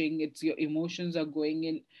watching. It's your emotions are going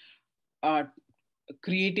in, are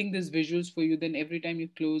creating these visuals for you. Then every time you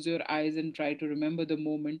close your eyes and try to remember the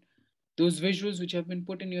moment, those visuals which have been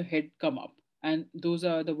put in your head come up, and those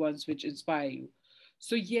are the ones which inspire you.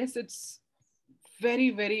 So yes, it's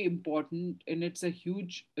very important, and it's a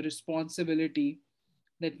huge responsibility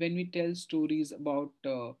that when we tell stories about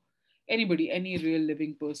anybody, any real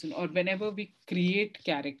living person, or whenever we create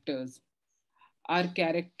characters, our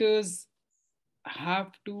characters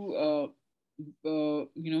have to,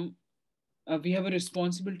 we have a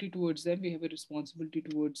responsibility towards them, we have a responsibility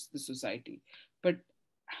towards the society. But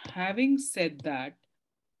having said that,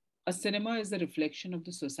 a cinema is a reflection of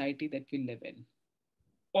the society that we live in.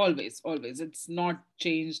 Always, it's not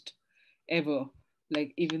changed ever.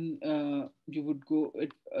 Like even you would go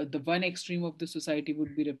the one extreme of the society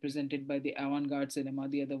would be represented by the avant-garde cinema,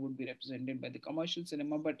 the other would be represented by the commercial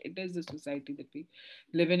cinema, but it is the society that we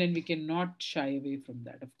live in, and we cannot shy away from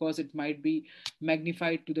that. Of course, it might be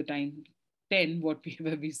magnified to the time 10 what we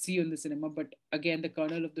where we see on the cinema, but again, the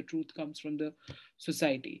kernel of the truth comes from the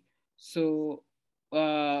society. So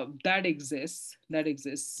that exists.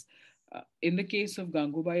 In the case of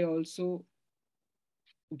Gangubai also,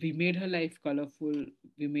 we made her life colorful,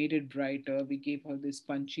 we made it brighter, we gave her these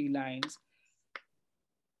punchy lines.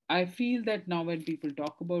 I feel that now when people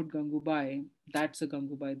talk about Gangubai, that's a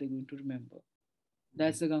Gangubai they're going to remember.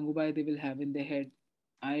 That's the Gangubai they will have in their head.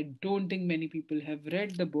 I don't think many people have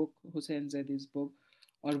read the book, Hussein Zaidi's book,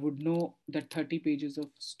 or would know the 30 pages of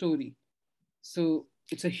story. So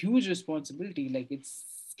it's a huge responsibility. Like it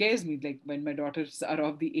scares me. Like when my daughters are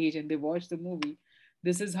of the age and they watch the movie,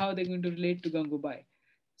 this is how they're going to relate to Gangubai.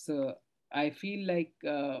 So I feel like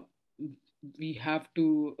we have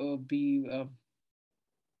to be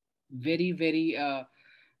very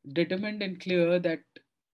determined and clear that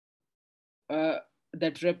uh,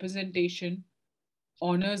 that representation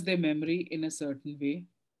honors their memory in a certain way.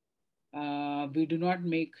 We do not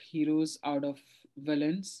make heroes out of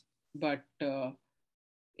villains, but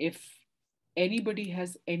if anybody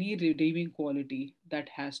has any redeeming quality, that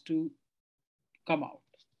has to come out.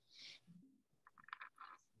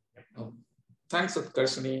 Um, Thanks,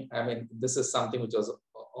 Utkarshini. I mean, this is something which was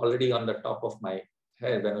already on the top of my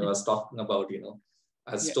head when I was talking about,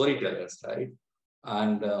 as Yeah. storytellers, right?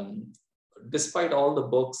 And despite all the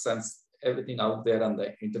books and everything out there on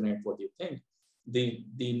the internet, what do you think?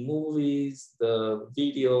 The movies, the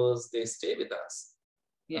videos, they stay with us.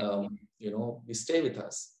 Yeah. We stay with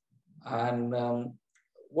us. And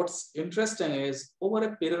what's interesting is over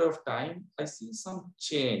a period of time, I see some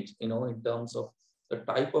change, in terms of the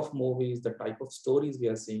type of movies, the type of stories we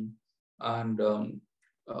are seeing. And um,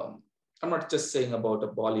 I'm not just saying about a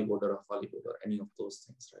Bollywood or a Hollywood or any of those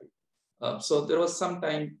things, right? So there was some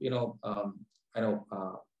time, I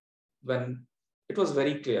know when it was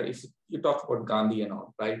very clear, if you talk about Gandhi and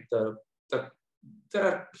all, right? The there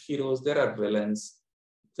are heroes, there are villains.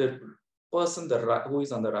 The person who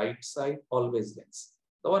is on the right side always wins.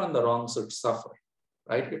 The one on the wrong should suffer,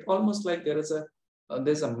 right? It almost like there's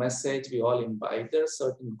a message we all imbibe. There are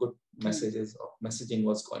certain good messages or messaging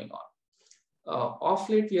what's going on. Of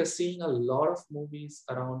late, we are seeing a lot of movies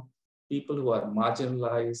around people who are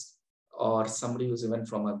marginalized or somebody who's even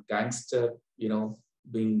from a gangster,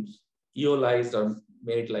 being eolized or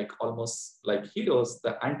made like almost like heroes,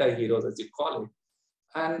 the anti-heroes as you call it.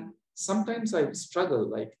 And sometimes I struggle,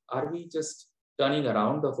 like, are we just turning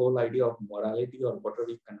around the whole idea of morality or what are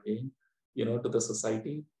we conveying, to the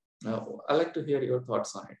society? I'd like to hear your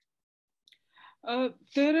thoughts on it.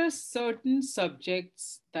 There are certain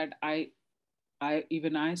subjects that I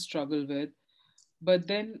struggle with, but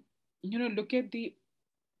then look at the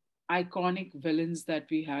iconic villains that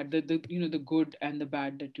we had, the good and the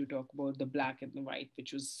bad that you talk about, the black and the white,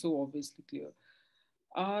 which was so obviously clear.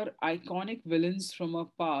 Our iconic villains from our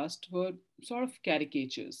past were sort of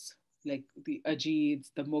caricatures, like the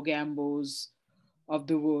Ajids, the Mogambos of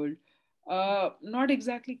the world. Not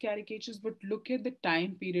exactly caricatures, but look at the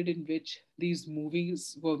time period in which these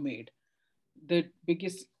movies were made. The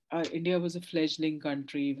biggest India was a fledgling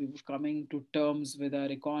country. We were coming to terms with our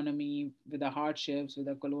economy, with our hardships, with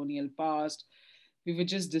our colonial past. We were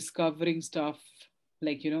just discovering stuff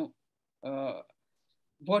like,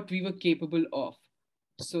 what we were capable of.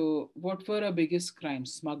 So, what were our biggest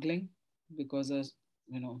crimes? Smuggling, because as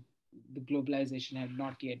you know, the globalization had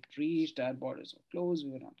not yet reached. Our borders were closed.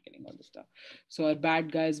 We were not getting all the stuff. So, our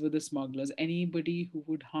bad guys were the smugglers. Anybody who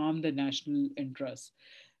would harm the national interests,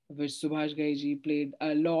 which Subhash Gaiji played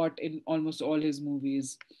a lot in almost all his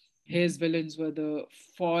movies. His villains were the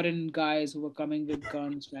foreign guys who were coming with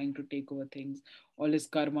guns, trying to take over things. All his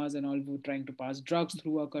karmas and all who were trying to pass drugs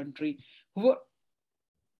through our country. Who were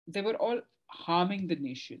They were all harming the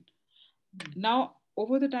nation. Now,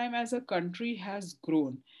 over the time, as a country has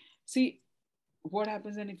grown, see what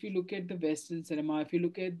happens. And if you look at the Western cinema, if you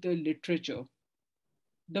look at the literature,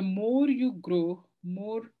 the more you grow,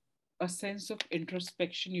 more a sense of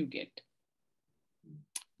introspection you get.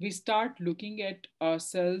 we start looking at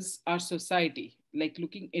ourselves, our society, like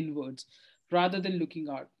looking inwards rather than looking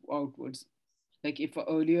outwards. Like if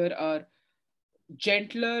earlier our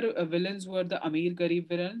gentler villains were the Amir Garib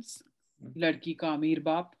villains, Ladki ka Amir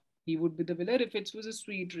Baap, he would be the villain. If it was a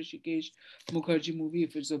sweet Rishikesh Mukherjee movie,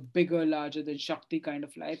 if it's a bigger, larger than Shakti kind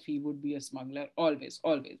of life, he would be a smuggler, always,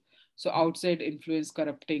 always. So outside influence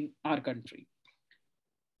corrupting our country.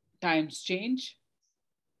 Times change.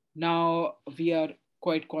 Now we are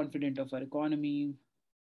quite confident of our economy.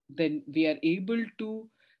 Then we are able to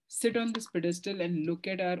sit on this pedestal and look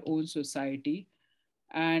at our own society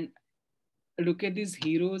and look at these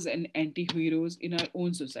heroes and anti-heroes in our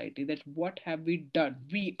own society, that what have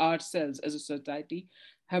we ourselves as a society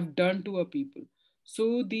have done to our people.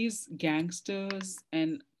 So these gangsters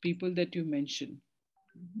and people that you mentioned,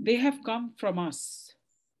 they have come from us.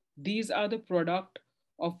 These are the product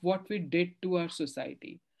of what we did to our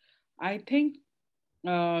society. I think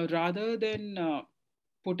rather than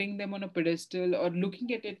putting them on a pedestal or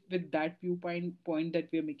looking at it with that viewpoint point that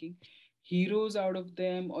we are making heroes out of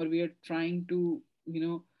them, or we are trying to,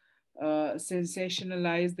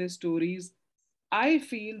 sensationalize their stories, I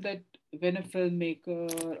feel that when a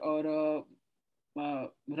filmmaker or a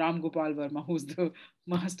Ram Gopal Verma, who's the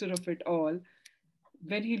master of it all,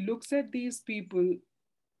 when he looks at these people,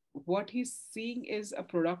 what he's seeing is a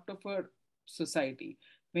product of a society.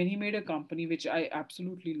 When he made a company, which I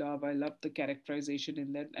absolutely love, I love the characterization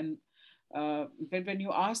in that. And when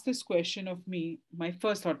you ask this question of me, my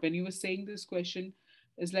first thought when you were saying this question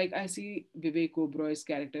is like, I see Vivek Oberoy's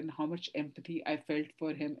character and how much empathy I felt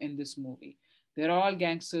for him in this movie. They're all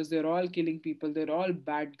gangsters, they're all killing people, they're all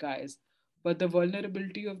bad guys. But the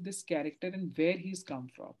vulnerability of this character and where he's come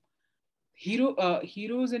from.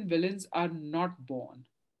 Heroes and villains are not born,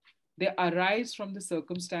 they arise from the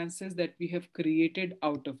circumstances that we have created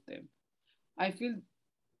out of them. I feel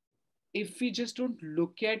if we just don't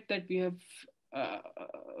look at that, uh,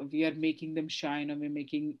 we are making them shine, or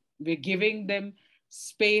we're giving them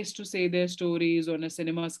space to say their stories on a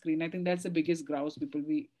cinema screen. I think that's the biggest grouse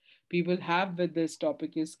people have with this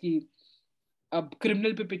topic is कि अब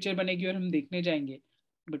criminal पे picture बनेगी और हम देखने जाएंगे,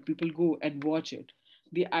 but people go and watch it.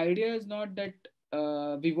 The idea is not that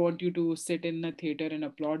we want you to sit in a theater and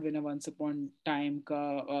applaud when a once upon time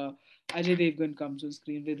ka Ajay Devgan comes on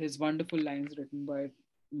screen with his wonderful lines written by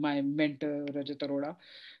my mentor Rajat Arora.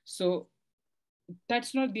 So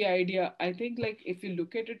that's not the idea. I think like if you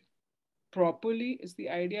look at it properly, is the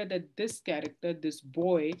idea that this character, this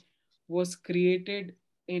boy, was created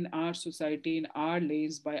in our society, in our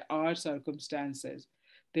lives, by our circumstances.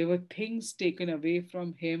 There were things taken away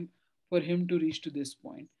from him for him to reach to this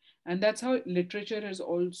point. And that's how literature has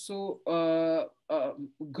also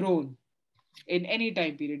grown. In any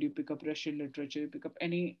time period, you pick up Russian literature, you pick up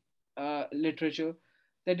any literature,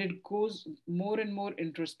 that it goes more and more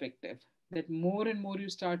introspective, that more and more you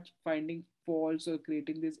start finding faults or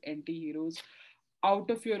creating these anti-heroes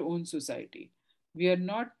out of your own society. We are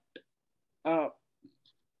not, uh,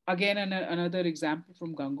 again, another example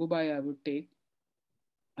from Gangubai I would take,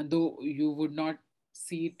 and though you would not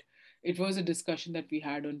see it, it was a discussion that we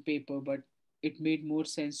had on paper, but it made more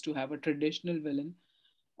sense to have a traditional villain.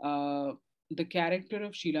 The character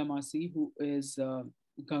of Sheila Masi, who is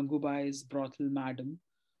Gangubai's brothel madam,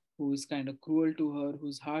 who is kind of cruel to her,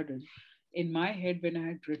 who's hardened. In my head, when I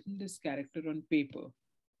had written this character on paper,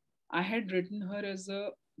 I had written her as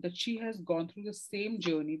a that she has gone through the same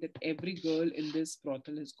journey that every girl in this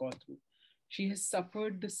brothel has gone through. She has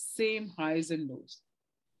suffered the same highs and lows.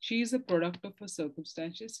 She is a product of her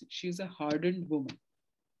circumstances. She's a hardened woman.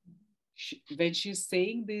 When she's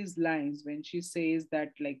saying these lines, when she says that,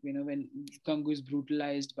 like, when Kangu is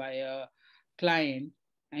brutalized by a client,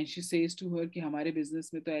 and she says to her कि हमारे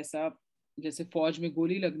business में तो ऐसा जैसे फौज में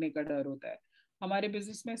गोली लगने का डर होता है, हमारे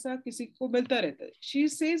business में ऐसा किसी को मिलता रहता है. She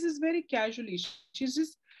says this very casually. She's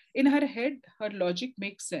just in her head, her logic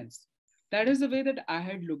makes sense. That is the way that I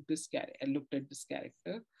had looked at this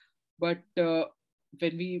character. But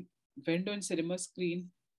when we went on cinema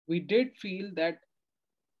screen, we did feel that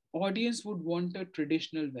audience would want a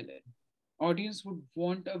traditional villain. Audience would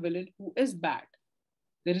want a villain who is bad.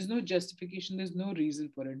 There is no justification, there's no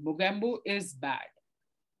reason for it. Mogambo is bad.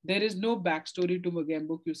 There is no backstory to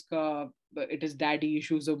Mogambo कि उसका it is daddy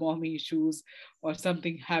issues or mommy issues or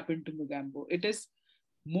something happened to Mogambo. It is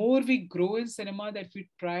more we grow in cinema that we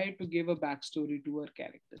try to give a backstory to our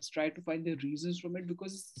characters, try to find the reasons from it,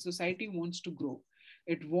 because society wants to grow.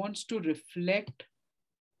 It wants to reflect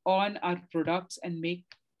on our products and make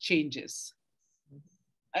changes.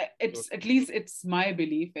 It's at least it's my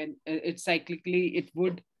belief, and it's cyclically it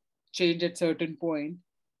would change at certain point.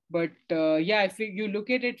 But yeah, if you look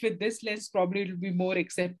at it with this lens, probably it'll be more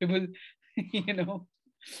acceptable, you know.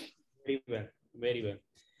 Very well, very well.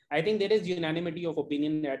 I think there is unanimity of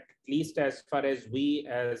opinion, at least as far as we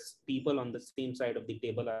as people on the same side of the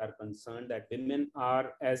table are concerned, that women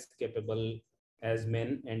are as capable as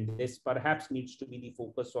men, and this perhaps needs to be the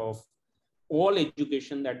focus of all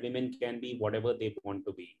education, that women can be whatever they want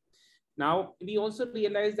to be. Now, we also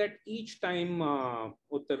realize that each time,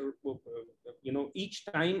 each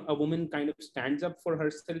time a woman kind of stands up for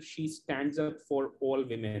herself, she stands up for all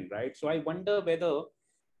women, right? So I wonder whether,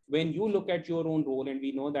 when you look at your own role, and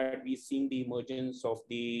we know that we're seeing the emergence of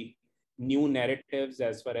the new narratives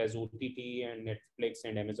as far as OTT and Netflix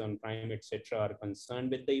and Amazon Prime, etc., are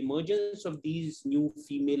concerned, with the emergence of these new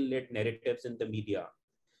female-led narratives in the media,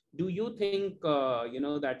 do you think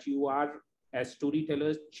that you are, as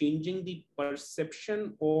storytellers, changing the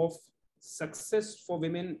perception of success for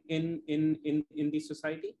women in the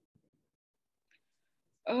society?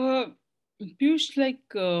 uh Piyush, like,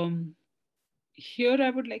 here I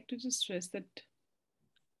would like to just stress that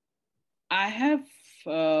I have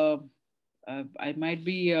uh, I might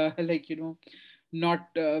be like, not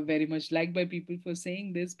very much liked by people for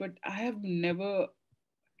saying this, but I have never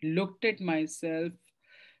looked at myself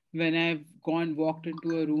when I've gone walked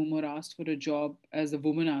into a room or asked for a job as a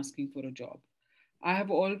woman asking for a job. I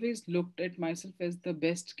have always looked at myself as the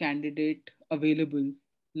best candidate available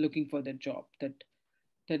looking for that job.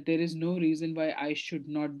 That there is no reason why I should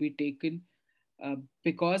not be taken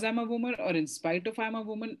because I'm a woman, or in spite of I'm a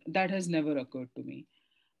woman. That has never occurred to me.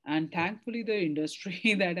 And thankfully, the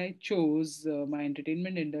industry that I chose, my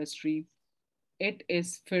entertainment industry, it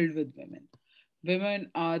is filled with women. Women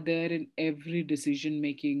are there in every decision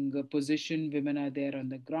making position. Women are there on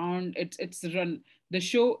the ground. It's run. The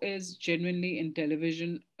show is genuinely in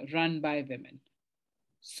television run by women.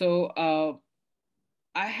 So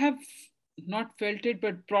I have not felt it,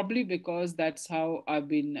 but probably because that's how I've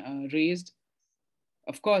been raised.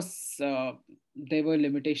 Of course, there were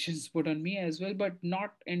limitations put on me as well, but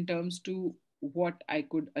not in terms to what I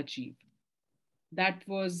could achieve. That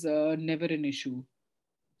was never an issue.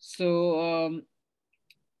 So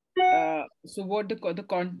so what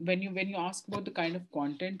when you ask about the kind of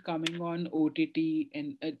content coming on OTT,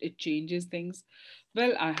 and it changes things.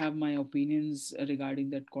 Well, I have my opinions regarding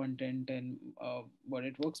that content and what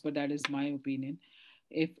it works, but that is my opinion.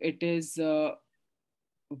 If it is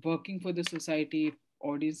working for the society,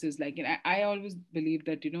 audiences like it, I always believe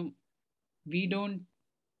that we don't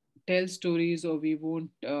tell stories, or we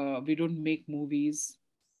don't make movies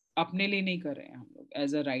अपने लिए नहीं कर रहे हैं हम लोग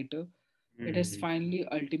as a writer. It has Mhm. finally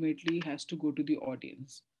ultimately has to go to the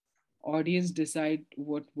audience decide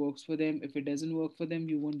what works for them. If it doesn't work for them,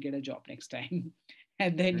 you won't get a job next time.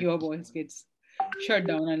 And then your voice gets shut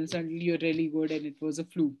down, and suddenly you're really good and it was a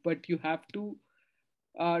fluke. But you have to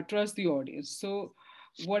trust the audience. So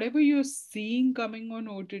whatever you're seeing coming on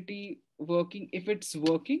OTT working, if it's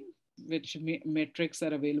working, which metrics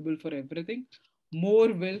are available for everything,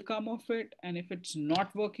 more will come of it. And if it's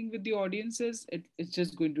not working with the audiences, it's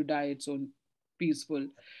just going to die its own peaceful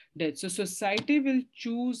death. So society will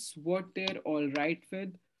choose what they're all right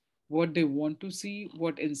with, what they want to see,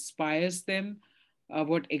 what inspires them,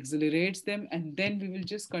 what exhilarates them, and then we will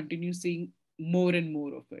just continue seeing more and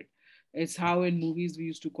more of it. It's how in movies we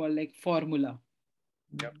used to call like formula.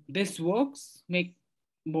 Yep. This works, make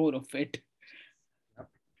more of it. Yep.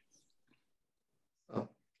 Uh,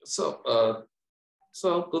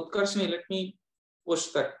 so, Utkarshini, let me push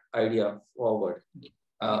that idea forward.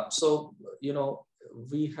 So,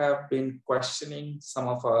 we have been questioning some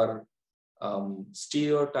of our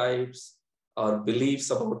stereotypes or beliefs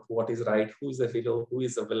about what is right, who is the hero, who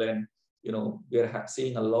is the villain. We are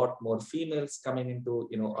seeing a lot more females coming into,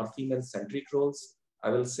 or female-centric roles, I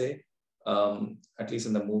will say, at least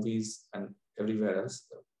in the movies and everywhere else,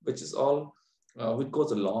 which is all, which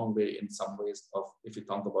goes a long way in some ways of, if you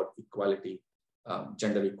talk about equality,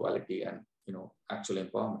 gender equality, and, actual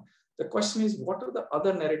empowerment. The question is, what are the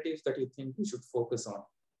other narratives that you think we should focus on?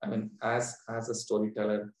 I mean, as a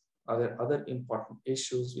storyteller, are there other important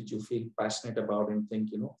issues which you feel passionate about and think,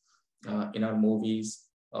 in our movies,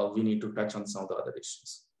 we need to touch on some of the other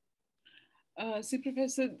issues? See,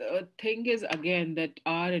 Professor, the thing is again that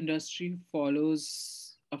our industry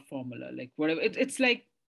follows a formula, like whatever. It's like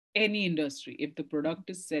any industry. If the product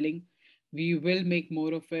is selling, we will make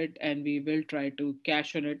more of it and we will try to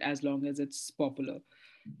cash on it as long as it's popular.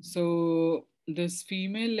 So this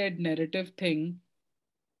female-led narrative thing,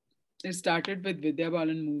 it started with Vidya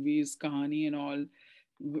Balan movies, Kahani and all,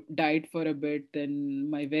 died for a bit. Then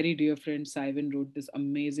my very dear friend Simon wrote this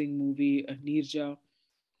amazing movie, Neerja.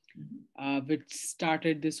 which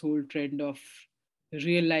started this whole trend of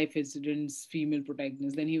real life incidents, female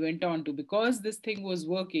protagonists. Then he went on to, because this thing was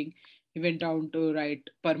working, he went on to write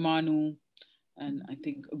Parmanu and I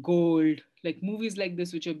think Gold, like movies like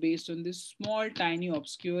this, which are based on this small, tiny,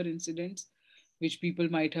 obscure incidents which people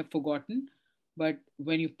might have forgotten. But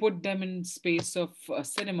when you put them in space of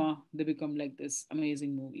cinema, they become like this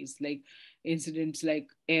amazing movies, like incidents like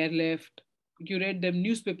Airlift. You read them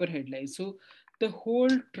newspaper headlines. So the whole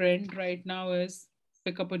trend right now is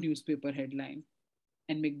pick up a newspaper headline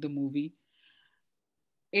and make the movie.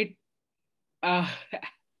 It uh,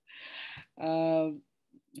 uh,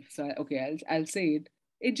 so okay, I'll say it.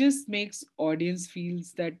 It just makes audience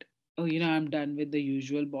feels that, oh, I'm done with the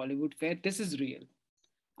usual Bollywood fare. This is real.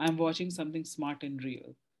 I'm watching something smart and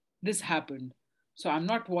real. This happened, so I'm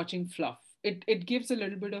not watching fluff. It gives a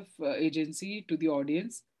little bit of agency to the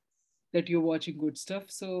audience that you're watching good stuff.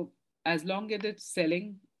 So as long as it's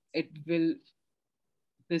selling, it will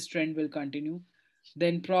this trend will continue.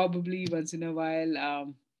 Then probably once in a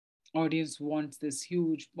while, audience wants this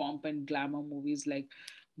huge pomp and glamour movies like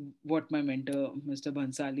what my mentor Mr.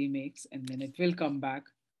 Bansali makes, and then it will come back.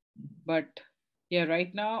 But yeah,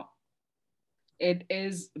 right now it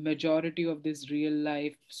is majority of these real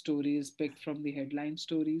life stories picked from the headline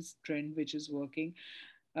stories trend, which is working.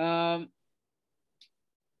 Um,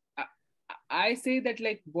 I, I say that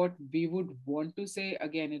like what we would want to say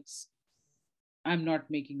again, it's I'm not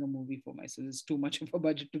making a movie for myself. It's too much of a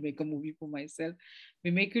budget to make a movie for myself. We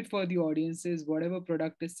make it for the audiences. Whatever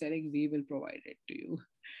product is selling, we will provide it to you.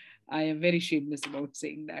 I am very shameless about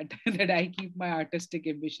saying that, that I keep my artistic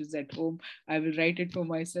ambitions at home. I will write it for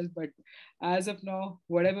myself, but as of now,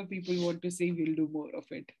 whatever people want to say, we'll do more of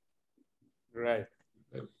it. Right.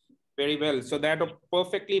 Very well. So that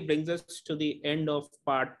perfectly brings us to the end of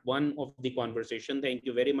part one of the conversation. Thank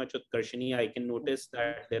you very much, Utkarshini. I can notice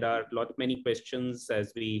that there are many questions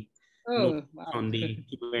as we note Oh, wow. on the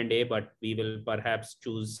Q&A, but we will perhaps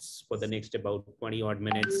choose for the next about 20 odd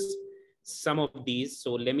minutes some of these.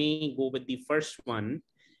 So let me go with the first one.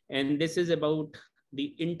 And this is about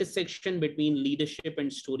the intersection between leadership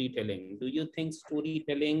and storytelling. Do you think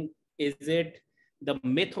storytelling, is it the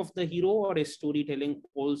myth of the hero, or is storytelling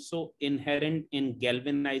also inherent in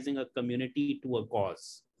galvanizing a community to a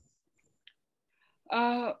cause?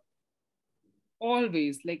 Uh,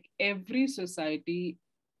 Always, like every society,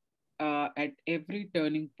 at every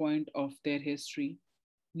turning point of their history,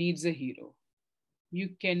 needs a hero. You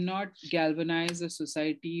cannot galvanize a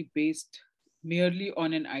society based merely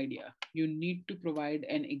on an idea. You need to provide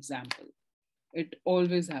an example. It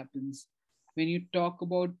always happens. When you talk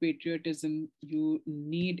about patriotism, you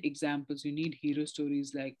need examples. You need hero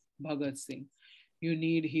stories like Bhagat Singh. You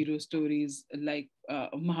need hero stories like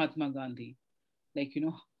Mahatma Gandhi. Like,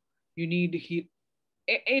 you need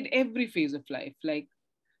in every phase of life. Like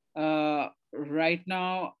right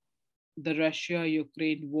now, the Russia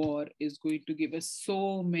Ukraine war is going to give us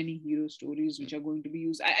so many hero stories which are going to be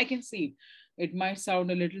used. I can see it might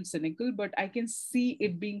sound a little cynical, but I can see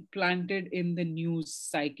it being planted in the news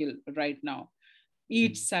cycle right now.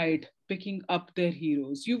 Each side picking up their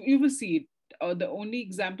heroes. You will see it. The only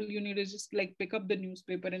example you need is just like pick up the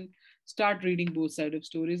newspaper and start reading both sides of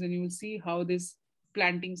stories, and you will see how this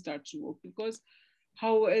planting starts to work. Because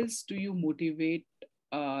how else do you motivate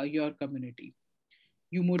your community?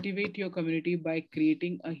 You motivate your community by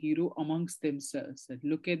creating a hero amongst themselves. That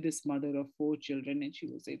look at this mother of four children and she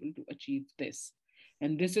was able to achieve this.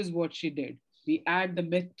 And this is what she did. We add the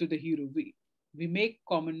myth to the hero. We make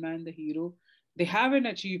common man the hero. They have an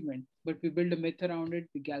achievement, but we build a myth around it.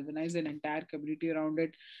 We galvanize an entire community around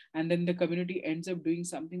it. And then the community ends up doing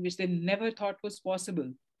something which they never thought was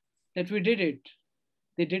possible. That we did it.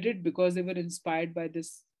 They did it because they were inspired by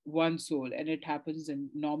this one soul. And it happens in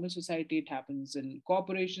normal society, it happens in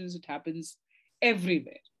corporations, it happens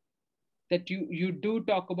everywhere. That you do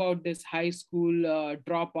talk about this high school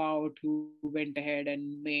dropout who went ahead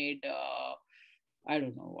and made I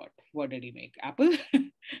don't know what did he make, Apple.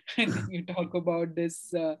 And then you talk about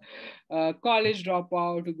this college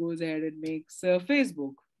dropout who goes ahead and makes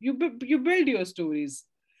Facebook. You build your stories.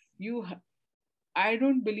 You I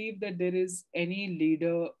don't believe that there is any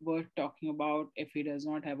leader worth talking about if he does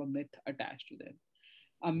not have a myth attached to them.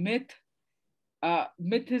 A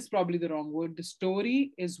myth is probably the wrong word. The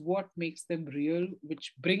story is what makes them real,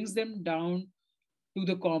 which brings them down to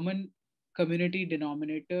the common community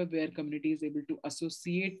denominator where community is able to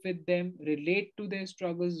associate with them, relate to their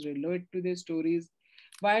struggles, relate to their stories.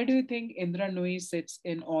 Why do you think Indra Nooyi sits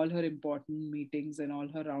in all her important meetings and all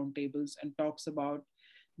her roundtables and talks about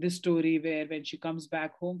this story where when she comes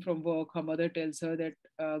back home from work, her mother tells her that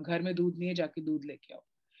घर में दूध नहीं है, जाके दूध लेके आओ.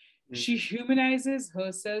 She humanizes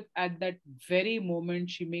herself at that very moment.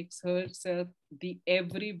 She makes herself the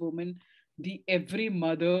every woman, the every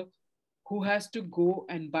mother who has to go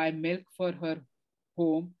and buy milk for her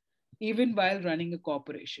home, even while running a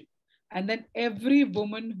corporation. And then every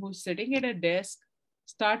woman who's sitting at a desk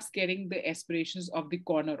starts getting the aspirations of the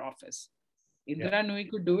corner office. Indra Nooyi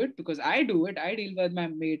could do it because I do it. I deal with my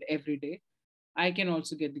maid every day. I can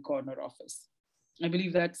also get the corner office. I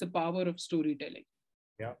believe that's the power of storytelling.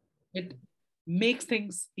 Yeah. It makes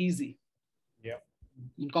things easy. Yeah.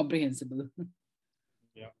 And comprehensible.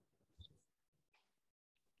 Yeah.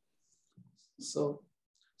 So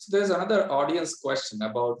there's another audience question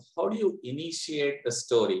about how do you initiate the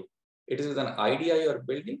story? It is an idea you're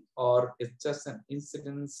building, or it's just an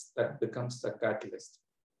incident that becomes the catalyst?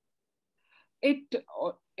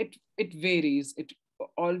 It varies. It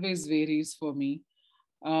always varies for me.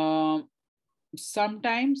 Um,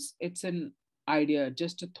 Sometimes it's an idea,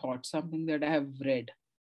 just a thought, something that I have read,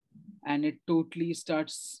 and it totally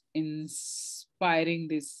starts inspiring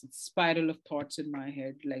this spiral of thoughts in my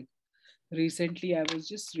head. Like recently, I was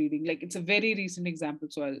just reading. Like it's a very recent example,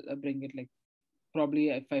 so I'll bring it. Like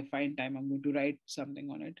probably if I find time, I'm going to write something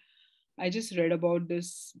on it. I just read about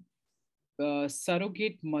this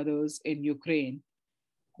surrogate mothers in Ukraine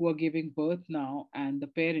who are giving birth now, and the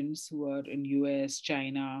parents who are in US,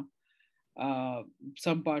 China, uh,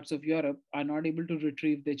 some parts of Europe are not able to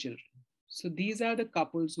retrieve their children. So these are the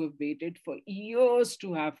couples who have waited for years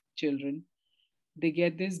to have children. They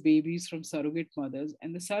get these babies from surrogate mothers,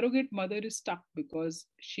 and the surrogate mother is stuck because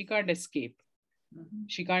she can't escape.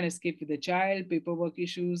 She can't escape with the child, paperwork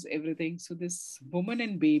issues, everything. So this woman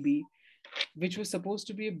and baby, which was supposed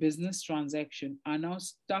to be a business transaction, are now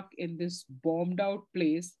stuck in this bombed out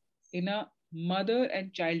place in a mother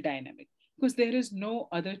and child dynamic because there is no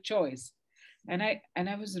other choice. And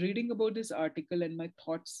I was reading about this article and my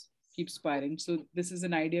thoughts keep spiraling. So this is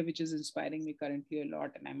an idea which is inspiring me currently a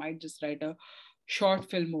lot, and I might just write a short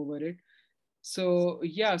film over it. So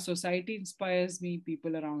yeah, society inspires me,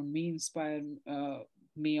 people around me inspire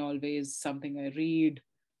me always. Something I read,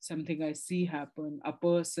 something I see happen, a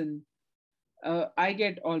person. I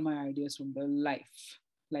get all my ideas from the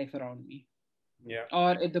life around me. Yeah.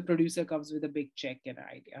 Or if the producer comes with a big check and an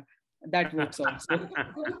idea, that works also.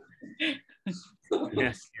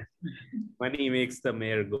 Yes. Money makes the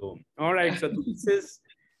mayor go. All right. So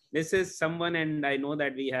this is someone, and I know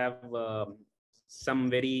that we have some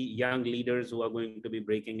very young leaders who are going to be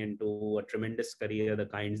breaking into a tremendous career, the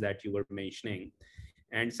kinds that you were mentioning.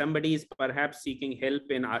 And somebody is perhaps seeking help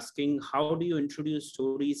in asking, how do you introduce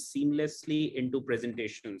stories seamlessly into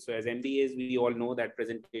presentations? So as MBAs, we all know that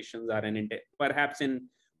presentations are perhaps in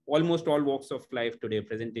almost all walks of life today,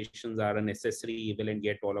 presentations are a necessary evil, and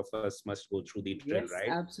yet all of us must go through the drill, Yes, right?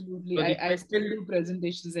 absolutely. So the I still question, do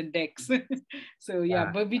presentations and decks. So yeah,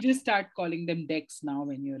 yeah, but we just start calling them decks now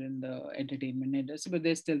when you're in the entertainment industry, but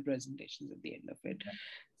there's still presentations at the end of it.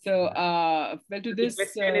 So yeah. well to The this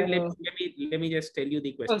question, and let me just tell you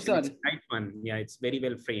the oh question. It's sorry. a right one. Yeah, it's very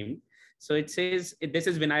well framed. So it says, this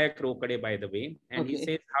is Vinayak Rokade, by the way, and he Okay.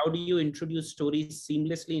 says, how do you introduce stories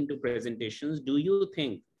seamlessly into presentations? Do you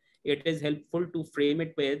think it is helpful to frame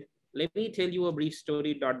it with, let me tell you a brief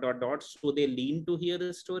story, dot, dot, dot, so they lean to hear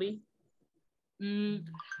the story?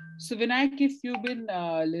 So Vinayak, if you've been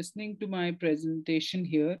listening to my presentation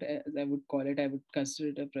here, as I would call it, I would consider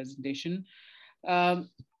it a presentation.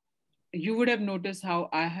 Um, you would have noticed how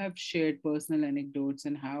I have shared personal anecdotes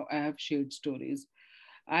and how I have shared stories.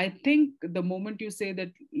 I think the moment you say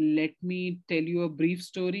that, let me tell you a brief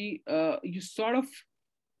story, you sort of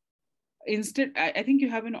I think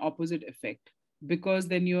you have an opposite effect because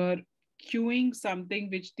then you're cueing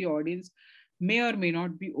something which the audience may or may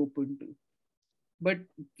not be open to. But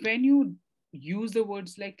when you use the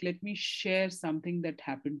words like, let me share something that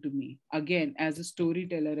happened to me, again, as a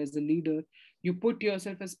storyteller, as a leader, you put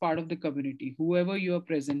yourself as part of the community, whoever you are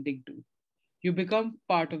presenting to. You become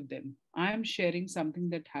part of them. I am sharing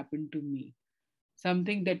something that happened to me,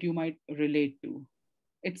 something that you might relate to.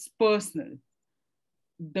 It's personal.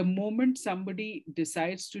 The moment somebody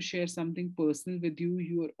decides to share something personal with you,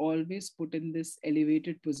 you are always put in this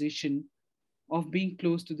elevated position of being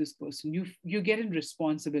close to this person. You get in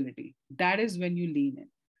responsibility. That is when you lean in,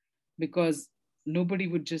 because nobody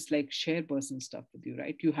would just like share personal stuff with you,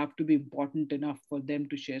 right? You have to be important enough for them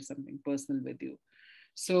to share something personal with you.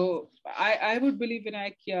 So I would believe in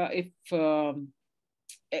IKEA, if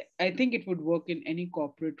I think it would work in any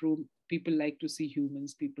corporate room. People like to see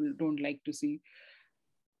humans. People don't like to see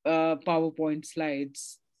PowerPoint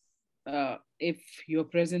slides. If you're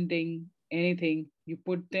presenting anything, you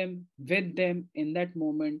put them with them in that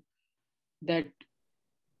moment, that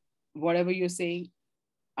whatever you're saying,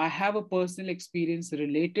 I have a personal experience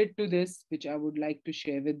related to this, which I would like to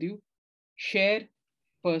share with you. Share,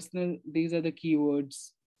 personal, these are the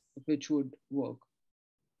keywords which would work.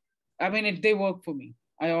 I mean, they work for me.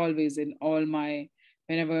 I always, in all my,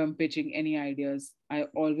 whenever I'm pitching any ideas, I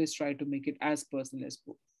always try to make it as personal as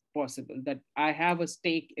possible. That I have a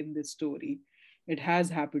stake in this story. It has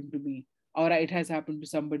happened to me, or it has happened to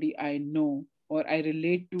somebody I know, or I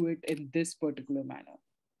relate to it in this particular manner.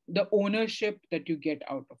 The ownership that you get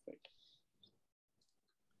out of it.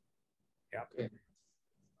 Yeah. Okay.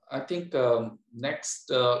 I think next,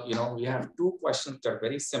 we have two questions that are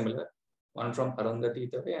very similar. One from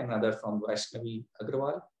Arundhati Dave, another from Vaishnavi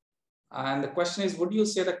Agrawal. And the question is, would you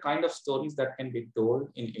say the kind of stories that can be told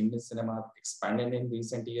in Indian cinema have expanded in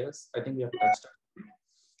recent years? I think we have touched on it.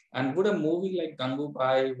 And would a movie like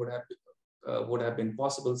Gangubai would have been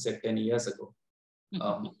possible, say, 10 years ago?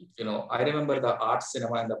 I remember the art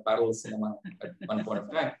cinema and the parallel cinema at one point of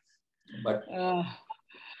time, but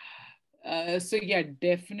so yeah,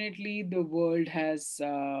 definitely the world has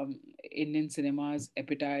Indian cinema's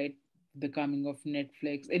appetite, the coming of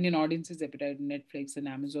Netflix, Indian audiences' appetite, Netflix and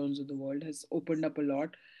Amazons of the world has opened up a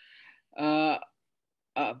lot. Uh,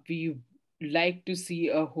 we like to see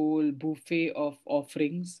a whole buffet of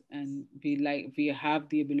offerings, and we have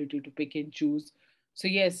the ability to pick and choose. So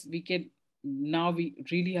yes, we can now, we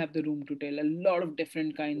really have the room to tell a lot of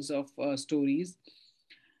different kinds of stories.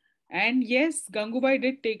 And yes, Gangubai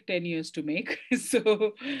did take 10 years to make.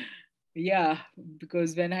 So, yeah,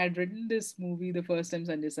 because when I had written this movie the first time,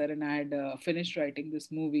 Sanjay sir, and I had finished writing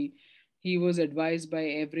this movie, he was advised by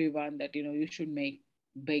everyone that, you should make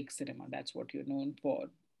big cinema. That's what you're known for.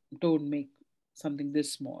 Don't make something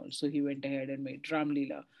this small. So he went ahead and made Ram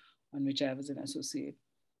Leela, on which I was an associate.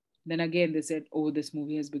 Then again, they said, oh, this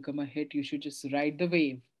movie has become a hit. You should just ride the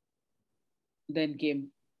wave. Then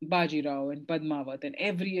came Baji Rao and Padmavat, and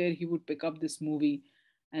every year he would pick up this movie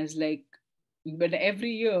as like, but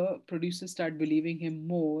every year producers start believing him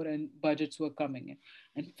more and budgets were coming in.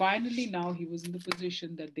 And finally, now he was in the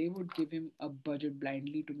position that they would give him a budget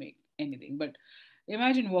blindly to make anything. But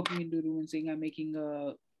imagine walking into a room and saying, I'm making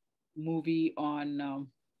a movie on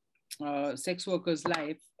sex workers'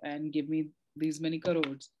 life and give me these many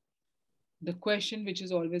crores. The question which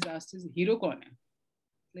is always asked is, hero kaun hai?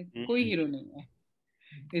 Like, koi hero nahi hai.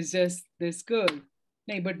 It's just this girl.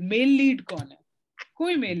 नहीं, but male lead कौन है?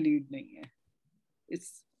 कोई male lead नहीं है.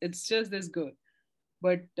 It's just this girl.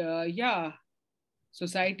 But yeah,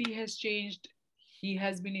 society has changed. He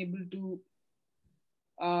has been able to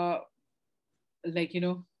uh like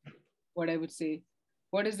what I would say.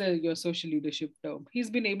 What is your social leadership term? He's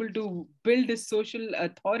been able to build this social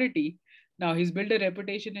authority. Now he's built a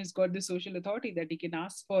reputation. He's got this social authority that he can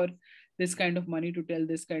ask for this kind of money to tell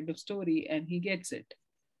this kind of story, and he gets it.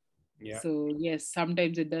 Yeah. So yes,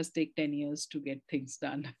 sometimes it does take 10 years to get things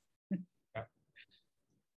done. Yeah.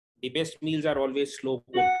 The best meals are always slow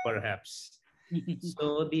cooked, perhaps.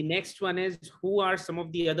 So the next one is, who are some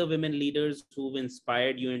of the other women leaders who've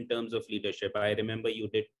inspired you in terms of leadership? I remember you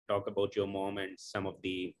did talk about your mom and some of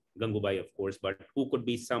the Gangubai, of course, but who could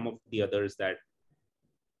be some of the others that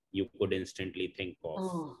you could instantly think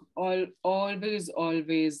of? Oh, always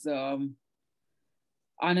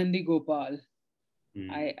Anandi Gopal.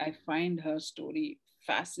 I find her story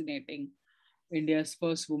fascinating. India's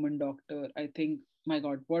first woman doctor. I think, my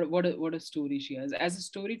God, what a story she has. As a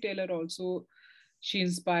storyteller, also, she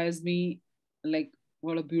inspires me. Like,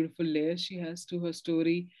 what a beautiful layer she has to her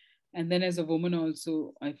story. And then as a woman,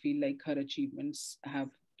 also, I feel like her achievements have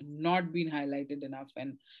not been highlighted enough.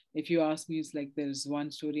 And if you ask me, it's like there's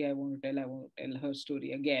one story I want to tell. I want to tell her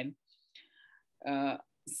story again. Uh,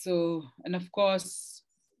 so, and of course,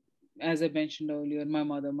 as I mentioned earlier, my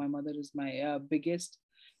mother is my biggest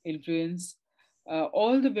influence.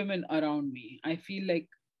 All the women around me, I feel like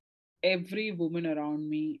every woman around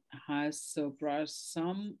me has surpassed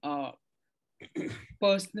some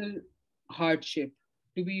personal hardship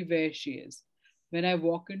to be where she is. When I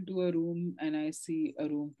walk into a room and I see a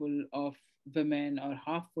room full of women or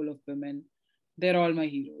half full of women, they're all my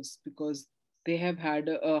heroes because they have had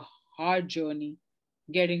a hard journey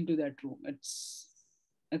getting to that room. It's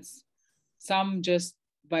some just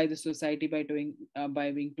by the society, by doing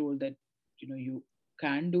by being told that you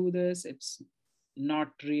can do this. It's not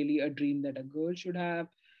really a dream that a girl should have.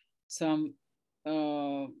 Some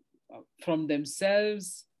from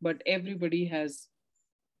themselves, but everybody has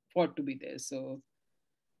fought to be there. So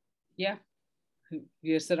yeah,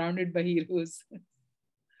 we are surrounded by heroes.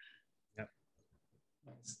 Yeah.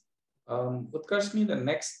 Nice. Utkarshini, the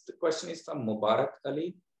next question is from Mubarak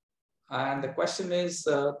Ali. And the question is,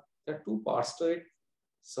 there are two parts to it.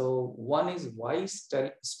 So one is why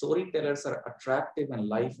storytellers are attractive in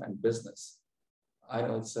life and business. I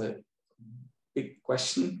know it's a big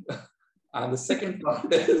question. And the second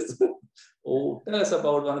part is, oh, tell us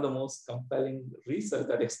about one of the most compelling research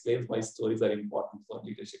that explains why stories are important for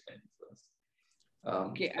leadership and influence.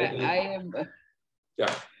 Okay, I am.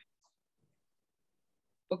 Yeah.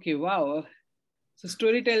 Okay, wow. So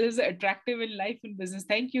storytellers are attractive in life and business.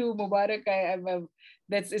 Thank you, Mubarak.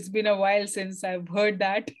 It's been a while since I've heard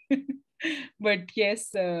that, but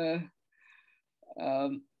yes, I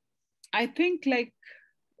think like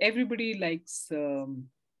everybody likes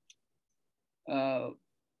uh,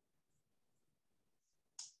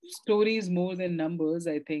 stories more than numbers.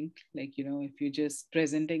 I think, like, if you're just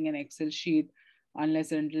presenting an Excel sheet,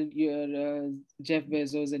 unless until you're Jeff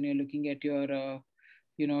Bezos and you're looking at your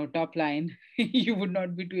top line, you would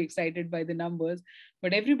not be too excited by the numbers.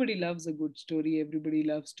 But everybody loves a good story, everybody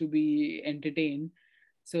loves to be entertained.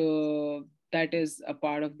 So that is a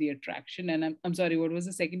part of the attraction. And I'm sorry, what was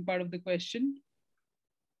the second part of the question?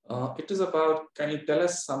 It is about, can you tell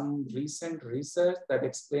us some recent research that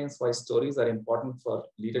explains why stories are important for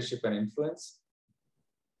leadership and influence?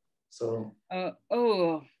 So,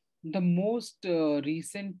 the most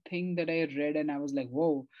recent thing that I read, and I was like,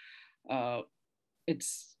 whoa,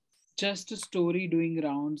 it's just a story doing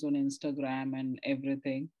rounds on Instagram and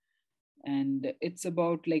everything. And it's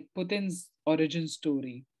about like Putin's origin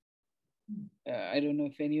story. I don't know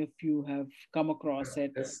if any of you have come across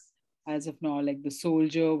it. yes. As of now, like the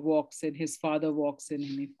soldier walks in, his father walks in,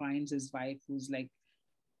 and he finds his wife who's like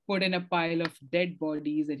put in a pile of dead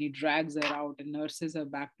bodies, and he drags her out and nurses her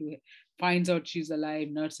back to, finds out she's alive,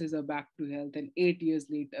 nurses her back to health, and 8 years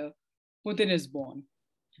later, Putin is born.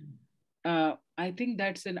 I think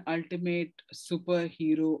that's an ultimate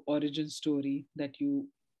superhero origin story that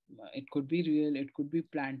it could be real, it could be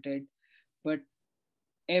planted, but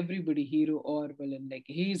everybody, hero or villain, like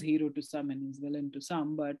he's hero to some and he's villain to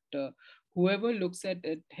some, but whoever looks at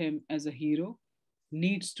him as a hero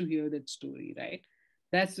needs to hear that story, right?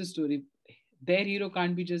 That's the story. Their hero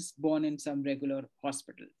can't be just born in some regular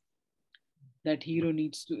hospital. That hero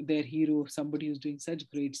needs to, their hero, somebody who's doing such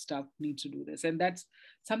great stuff, needs to do this. And that's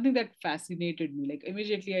something that fascinated me. Like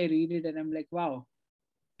immediately I read it and I'm like, wow,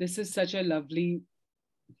 this is such a lovely,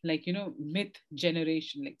 like, myth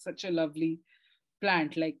generation, like such a lovely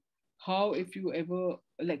plant. Like how, if you ever,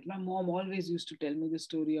 like my mom always used to tell me the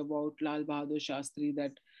story about Lal Bahadur Shastri,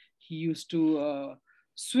 that he used to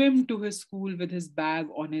swim to his school with his bag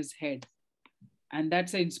on his head. And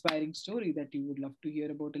that's an inspiring story that you would love to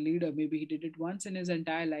hear about a leader. Maybe he did it once in his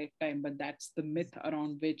entire lifetime, but that's the myth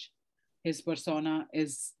around which his persona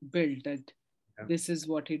is built, that this is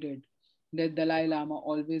what he did. That Dalai Lama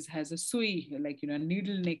always has a sui, like, a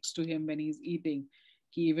needle next to him when he's eating.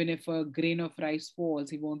 Even if a grain of rice falls,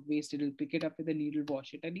 he won't waste it. He'll pick it up with a needle,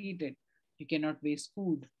 wash it, and eat it. You cannot waste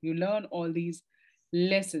food. You learn all these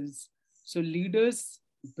lessons. So leaders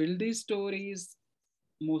build these stories,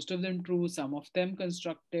 most of them true, some of them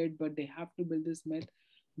constructed, but they have to build this myth.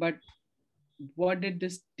 But what did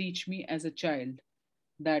this teach me as a child?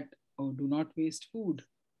 That, oh, do not waste food.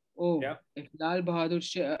 Oh, Yeah. if Lal Bahadur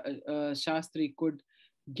Shastri could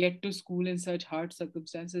get to school in such hard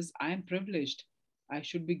circumstances, I am privileged. I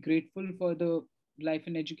should be grateful for the life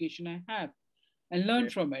and education I have and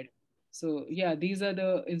learn from it. So, yeah, these are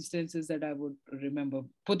the instances that I would remember.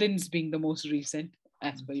 Putin's being the most recent,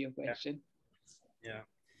 as per your question. Yeah.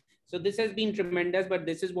 So this has been tremendous, but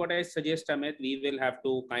this is what I suggest, Amit. We will have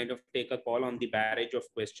to kind of take a call on the barrage of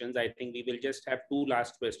questions. I think we will just have two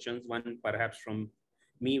last questions, one perhaps from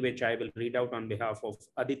me, which I will read out on behalf of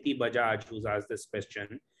Aditi Bajaj, who's asked this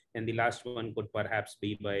question. And the last one could perhaps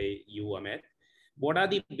be by you, Amit. What are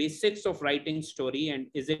the basics of writing story, and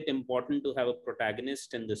is it important to have a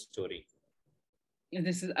protagonist in the story?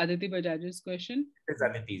 This is Aditi Bajaj's question. It's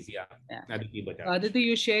Aditi's, yeah. Aditi Bajaj. Aditi,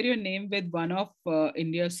 you share your name with one of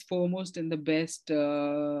India's foremost and the best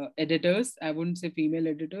editors. I wouldn't say female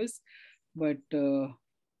editors, but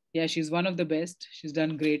yeah, she's one of the best. She's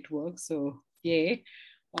done great work. So yay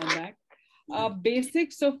on that.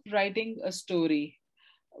 Basics of writing a story.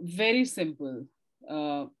 Very simple.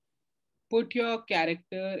 Put your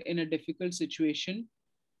character in a difficult situation.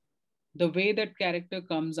 The way that character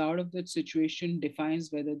comes out of that situation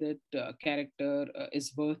defines whether that character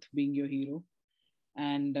is worth being your hero.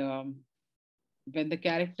 And when the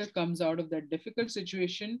character comes out of that difficult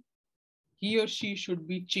situation, he or she should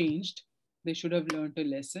be changed. They should have learned a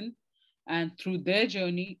lesson. And through their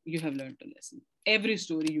journey, you have learned a lesson. Every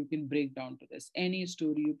story you can break down to this. Any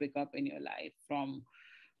story you pick up in your life, from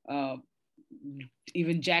uh,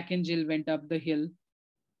 even Jack and Jill went up the hill,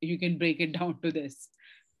 you can break it down to this.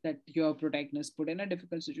 that your protagonist put in a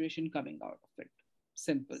difficult situation coming out of it.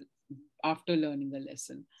 Simple. After learning a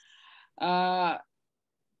lesson.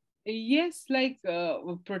 Yes, like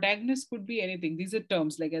protagonist could be anything. These are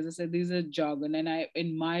terms, like as I said, these are jargon. And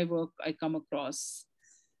in my work, I come across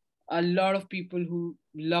a lot of people who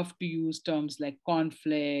love to use terms like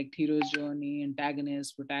conflict, hero's journey,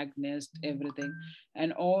 antagonist, protagonist, everything.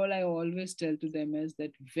 And all I always tell to them is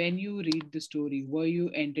that when you read the story, were you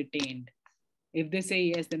entertained? If they say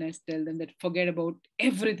yes, then I tell them that forget about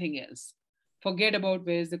everything else. Forget about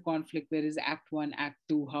where is the conflict, where is act one, act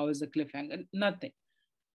two, how is the cliffhanger, nothing.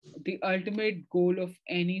 The ultimate goal of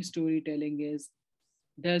any storytelling is,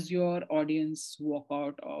 does your audience walk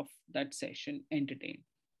out of that session entertained?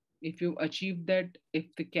 If you achieve that, if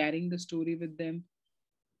they're carrying the story with them,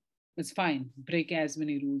 it's fine. Break as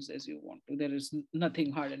many rules as you want to. There is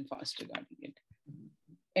nothing hard and fast regarding it.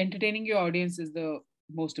 Entertaining your audience is the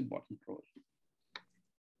most important role.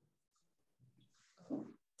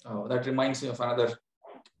 That reminds me of another,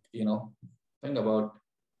 thing about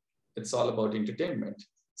it's all about entertainment.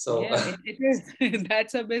 So yeah, it is.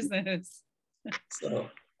 That's a business. So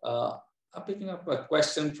I'm picking up a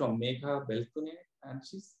question from Megha Belkune, and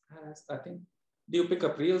she has, I think, do you pick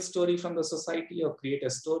up real story from the society or create a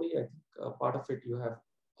story? I think part of it you have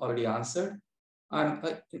already answered. And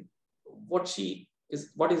what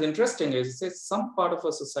is interesting is it says some part of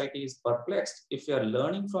a society is perplexed if you are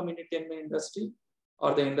learning from entertainment industry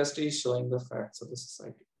or the industry is showing the facts of the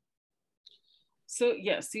society. So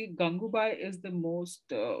yeah, see, Gangubai is the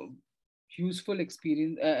most useful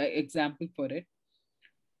example for it.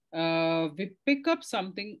 We pick up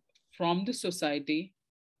something from the society,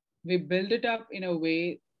 we build it up in a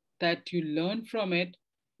way that you learn from it,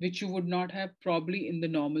 which you would not have probably in the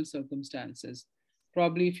normal circumstances.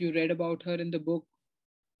 Probably if you read about her in the book,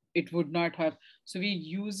 it would not have. So we're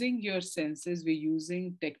using your senses, we're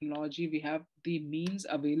using technology, we have the means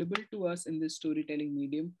available to us in this storytelling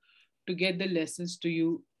medium to get the lessons to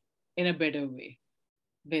you in a better way,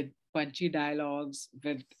 with punchy dialogues,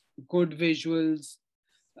 with good visuals,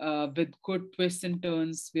 with good twists and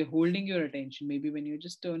turns. We're holding your attention. Maybe when you're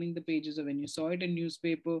just turning the pages or when you saw it in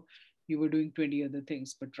newspaper, you were doing 20 other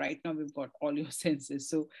things. But right now we've got all your senses.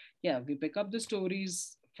 So yeah, we pick up the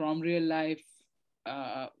stories from real life,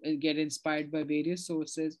 get inspired by various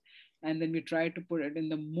sources, and then we try to put it in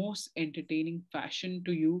the most entertaining fashion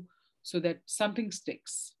to you so that something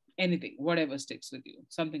sticks. Anything, whatever sticks with you,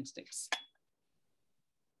 something sticks.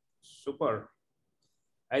 Super.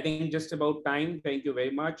 I think just about time. Thank you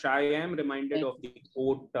very much. I am reminded of the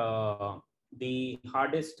quote, the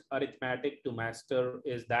hardest arithmetic to master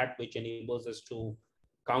is that which enables us to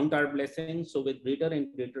count our blessings. So with greater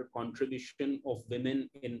and greater contribution of women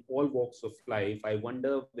in all walks of life, I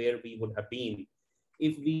wonder where we would have been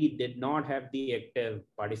if we did not have the active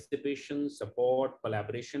participation, support,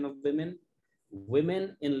 collaboration of women.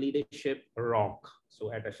 Women in leadership rock.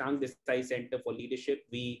 So at Ashank Desai Center for Leadership,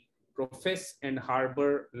 we profess and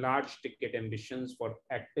harbor large ticket ambitions for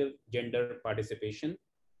active gender participation.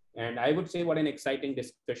 And I would say what an exciting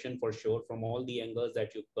discussion for sure from all the angles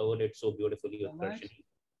that you covered it so beautifully, Utkarshini.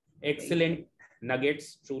 Excellent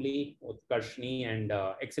nuggets, truly, Utkarshini, and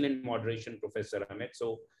excellent moderation, Professor Amit.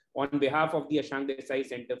 So on behalf of the Ashank Desai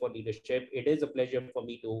Center for Leadership, it is a pleasure for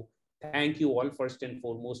me to thank you all first and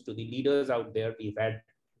foremost to the leaders out there. We've had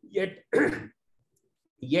yet,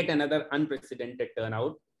 yet another unprecedented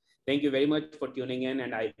turnout. Thank you very much for tuning in,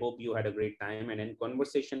 and I hope you had a great time. And in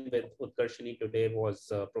conversation with Utkarshini today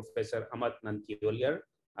was Professor Amit Nantioliar.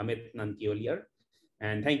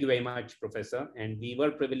 And thank you very much, Professor. And we were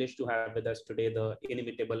privileged to have with us today the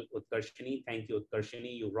inimitable Utkarshini. Thank you,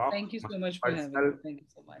 Utkarshini. You rock. Thank you so much for having me. Thank you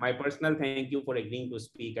so much. My personal thank you for agreeing to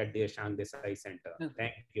speak at the Ashank Desai Center. Okay.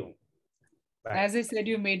 Thank you. Bye. As I said,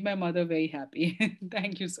 you made my mother very happy.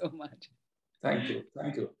 Thank you so much. Thank you.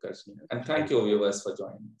 Thank you, Utkarshini. And thank you, viewers, for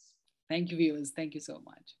joining us. Thank you, viewers. Thank you so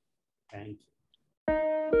much. Thank you.